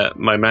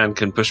man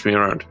can push me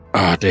around.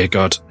 Oh dear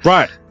God.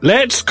 Right,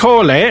 let's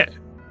call it.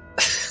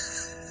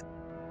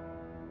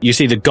 You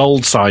see the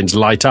gold signs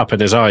light up in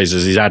his eyes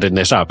as he's adding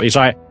this up. He's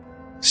like,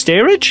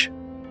 steerage?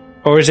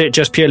 Or is it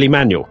just purely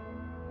manual?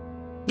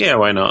 Yeah,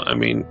 why not? I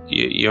mean,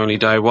 you only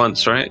die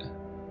once, right?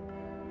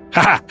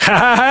 Ha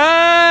ha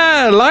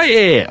ha! Light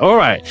it!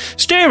 Alright.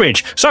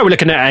 Steerage. So we're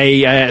looking at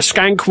a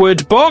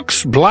skankwood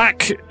box,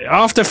 black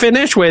after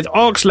finish with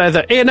ox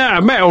leather inner,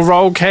 a metal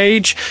roll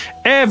cage,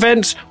 air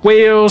vents,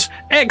 wheels,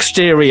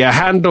 exterior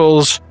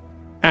handles,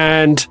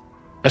 and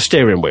a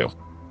steering wheel.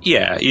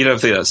 Yeah, you don't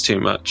think that's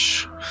too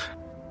much.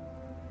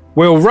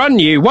 We'll run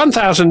you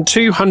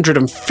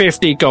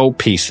 1,250 gold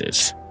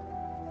pieces.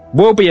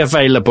 Will be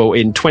available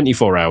in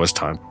 24 hours'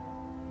 time.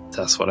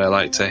 That's what I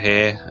like to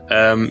hear.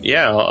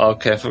 I'll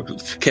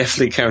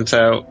carefully count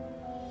out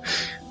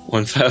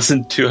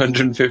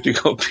 1,250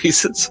 gold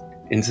pieces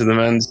into the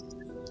man's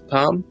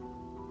palm.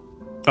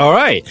 All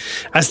right.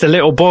 As the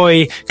little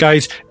boy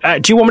goes,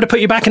 do you want me to put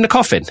you back in the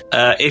coffin?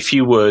 If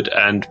you would,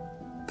 and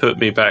put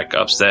me back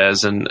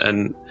upstairs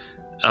and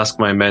ask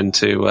my men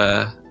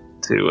to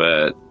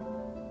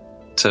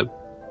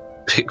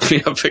pick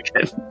me up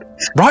again.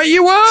 Right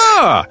you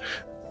are!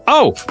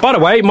 Oh, by the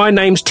way, my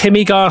name's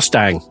Timmy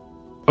Garstang,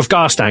 of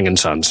Garstang and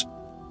Sons.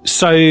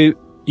 So,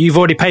 you've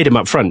already paid him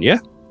up front, yeah?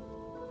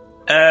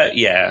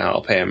 Yeah,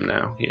 I'll pay him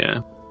now,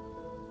 yeah.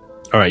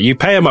 All right, you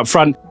pay him up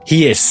front.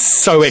 He is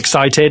so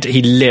excited.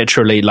 He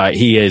literally,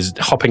 he is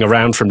hopping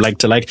around from leg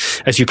to leg.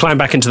 As you climb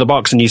back into the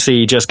box and you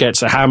see he just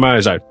gets a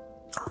hammer, so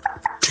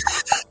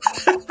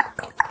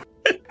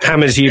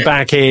hammers you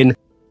back in.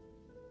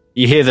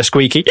 You hear the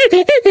squeaky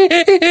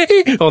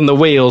on the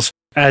wheels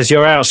as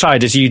you're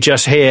outside, as you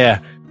just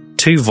hear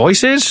two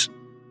voices.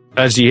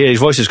 As you hear his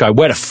voices go,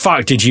 where the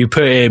fuck did you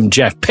put him,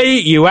 Jeff?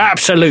 Pete, you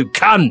absolute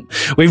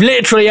cunt. We've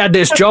literally had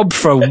this job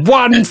for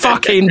one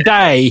fucking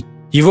day.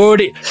 You've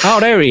already... Oh,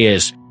 there he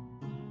is.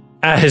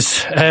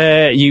 As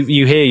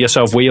you hear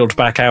yourself wheeled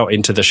back out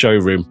into the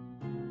showroom.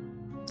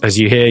 As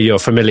you hear your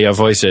familiar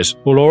voices.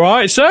 All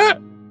right,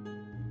 sir?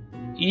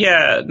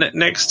 Yeah,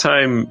 next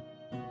time,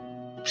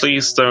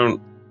 please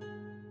don't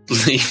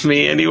leave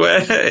me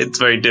anywhere. It's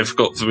very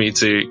difficult for me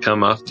to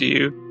come after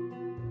you.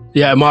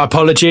 Yeah, my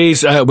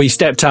apologies. We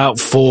stepped out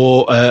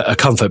for a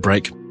comfort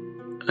break.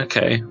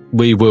 Okay.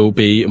 We will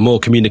be more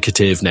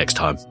communicative next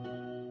time.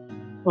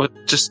 Well,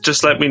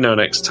 just let me know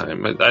next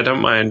time. I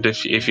don't mind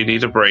if you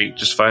need a break,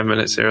 just 5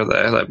 minutes here or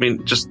there.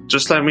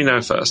 Just let me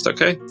know first,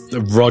 okay?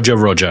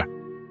 Roger.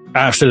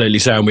 Absolutely,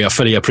 Sam. We are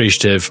fully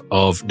appreciative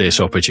of this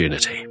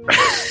opportunity.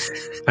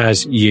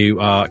 As you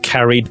are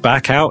carried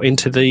back out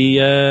into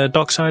the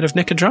dockside of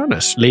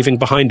Nicodranus, leaving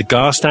behind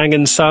Garstang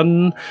and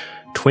Son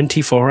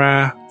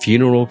 24-hour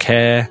funeral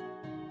care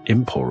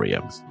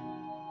emporium.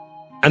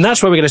 And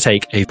that's where we're going to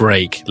take a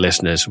break,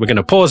 listeners. We're going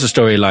to pause the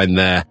storyline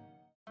there.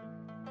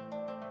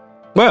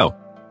 Well,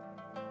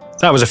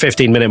 that was a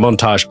 15-minute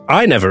montage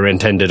I never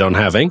intended on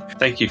having.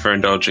 Thank you for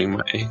indulging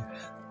my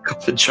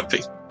coffin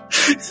shopping.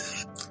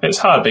 It's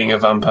hard being a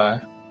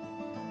vampire.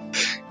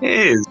 It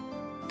is.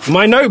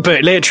 My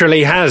notebook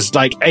literally has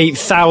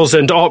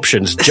 8,000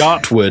 options.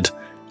 Jartwood,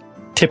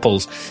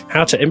 tipples,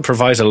 how to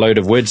improvise a load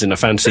of woods in a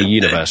fancy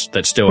universe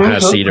that still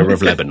has Cedar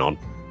of Lebanon.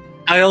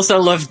 I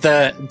also love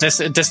that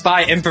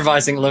despite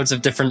improvising loads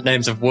of different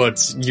names of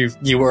woods,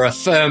 you were a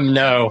firm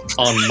no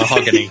on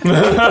mahogany.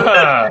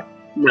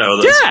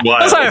 No, that's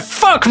wild. I was like,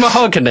 fuck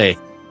mahogany.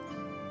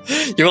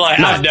 You were like,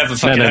 I've never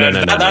fucking heard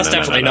of that. That's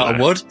definitely not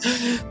a wood.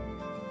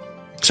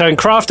 So in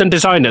craft and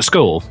design at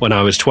school, when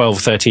I was 12,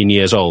 13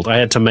 years old, I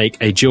had to make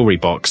a jewellery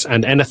box,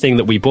 and anything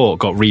that we bought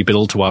got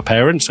rebilled to our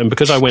parents. And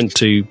because I went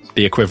to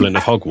the equivalent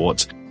of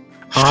Hogwarts,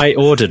 I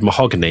ordered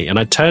mahogany, and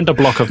I turned a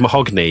block of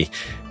mahogany,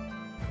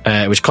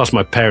 which cost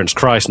my parents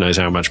Christ knows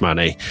how much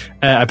money.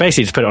 I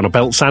basically just put it on a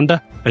belt sander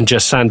and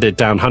just sanded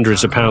down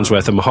hundreds of pounds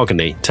worth of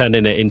mahogany,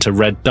 turning it into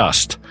red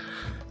dust.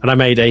 And I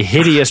made a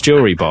hideous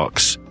jewellery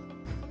box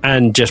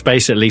and just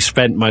basically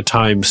spent my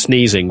time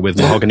sneezing with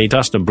mahogany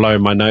dust and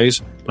blowing my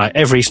nose.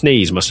 Every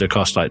sneeze must have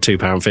cost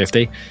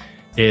 £2.50.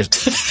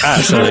 It's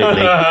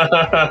absolutely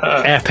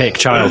epic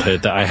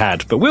childhood that I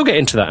had. But we'll get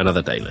into that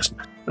another day,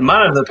 listener. The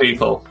man of the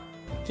people.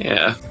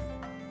 Yeah.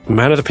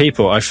 Man of the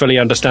people. I fully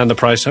understand the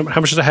price. How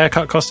much does a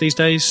haircut cost these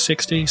days?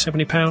 60,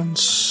 70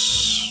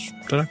 pounds?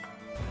 Don't know.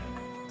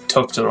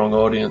 Talk to the wrong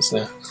audience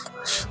there.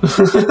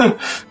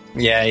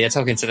 Yeah, you're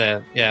talking to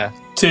the... Yeah.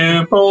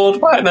 Too bold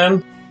white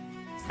men.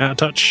 Out of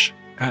touch.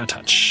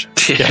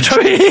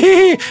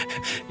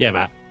 Yeah,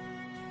 Matt.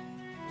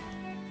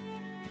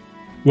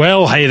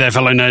 Well, hey there,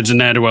 fellow nerds and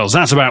ne'er-do-wells.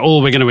 That's about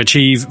all we're going to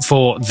achieve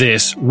for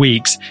this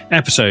week's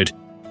episode.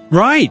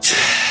 Right.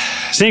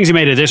 Seeing as you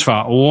made it this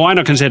far, why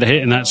not consider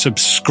hitting that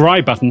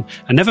subscribe button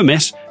and never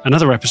miss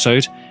another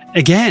episode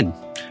again?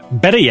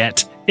 Better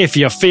yet, if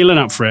you're feeling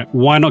up for it,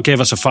 why not give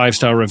us a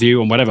 5-star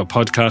review on whatever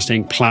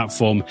podcasting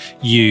platform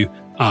you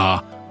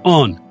are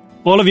on?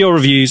 All of your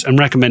reviews and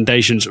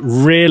recommendations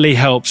really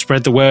help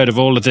spread the word of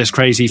all of this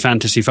crazy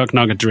fantasy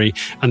fucknuggery,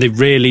 and they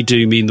really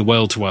do mean the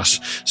world to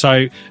us.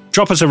 So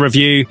drop us a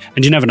review,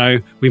 and you never know,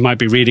 we might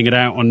be reading it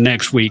out on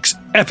next week's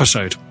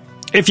episode.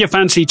 If you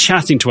fancy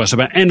chatting to us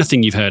about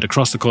anything you've heard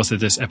across the course of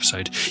this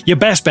episode, your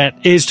best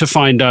bet is to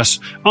find us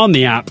on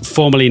the app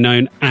formerly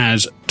known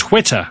as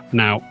Twitter,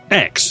 now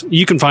X.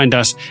 You can find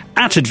us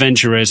at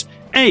Adventurers,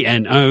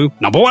 ANO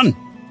 #1.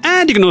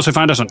 And you can also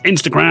find us on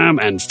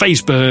Instagram and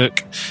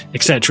Facebook,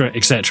 etc.,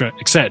 etc.,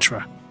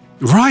 etc.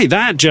 Right,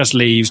 that just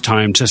leaves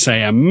time to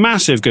say a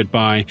massive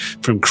goodbye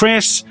from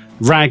Chris,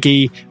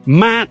 Raggy,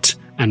 Matt,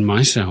 and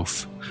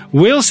myself.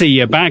 We'll see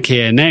you back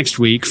here next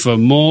week for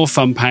more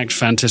fun-packed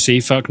fantasy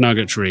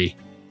fucknuggetry.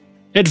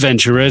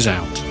 Adventurers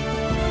out.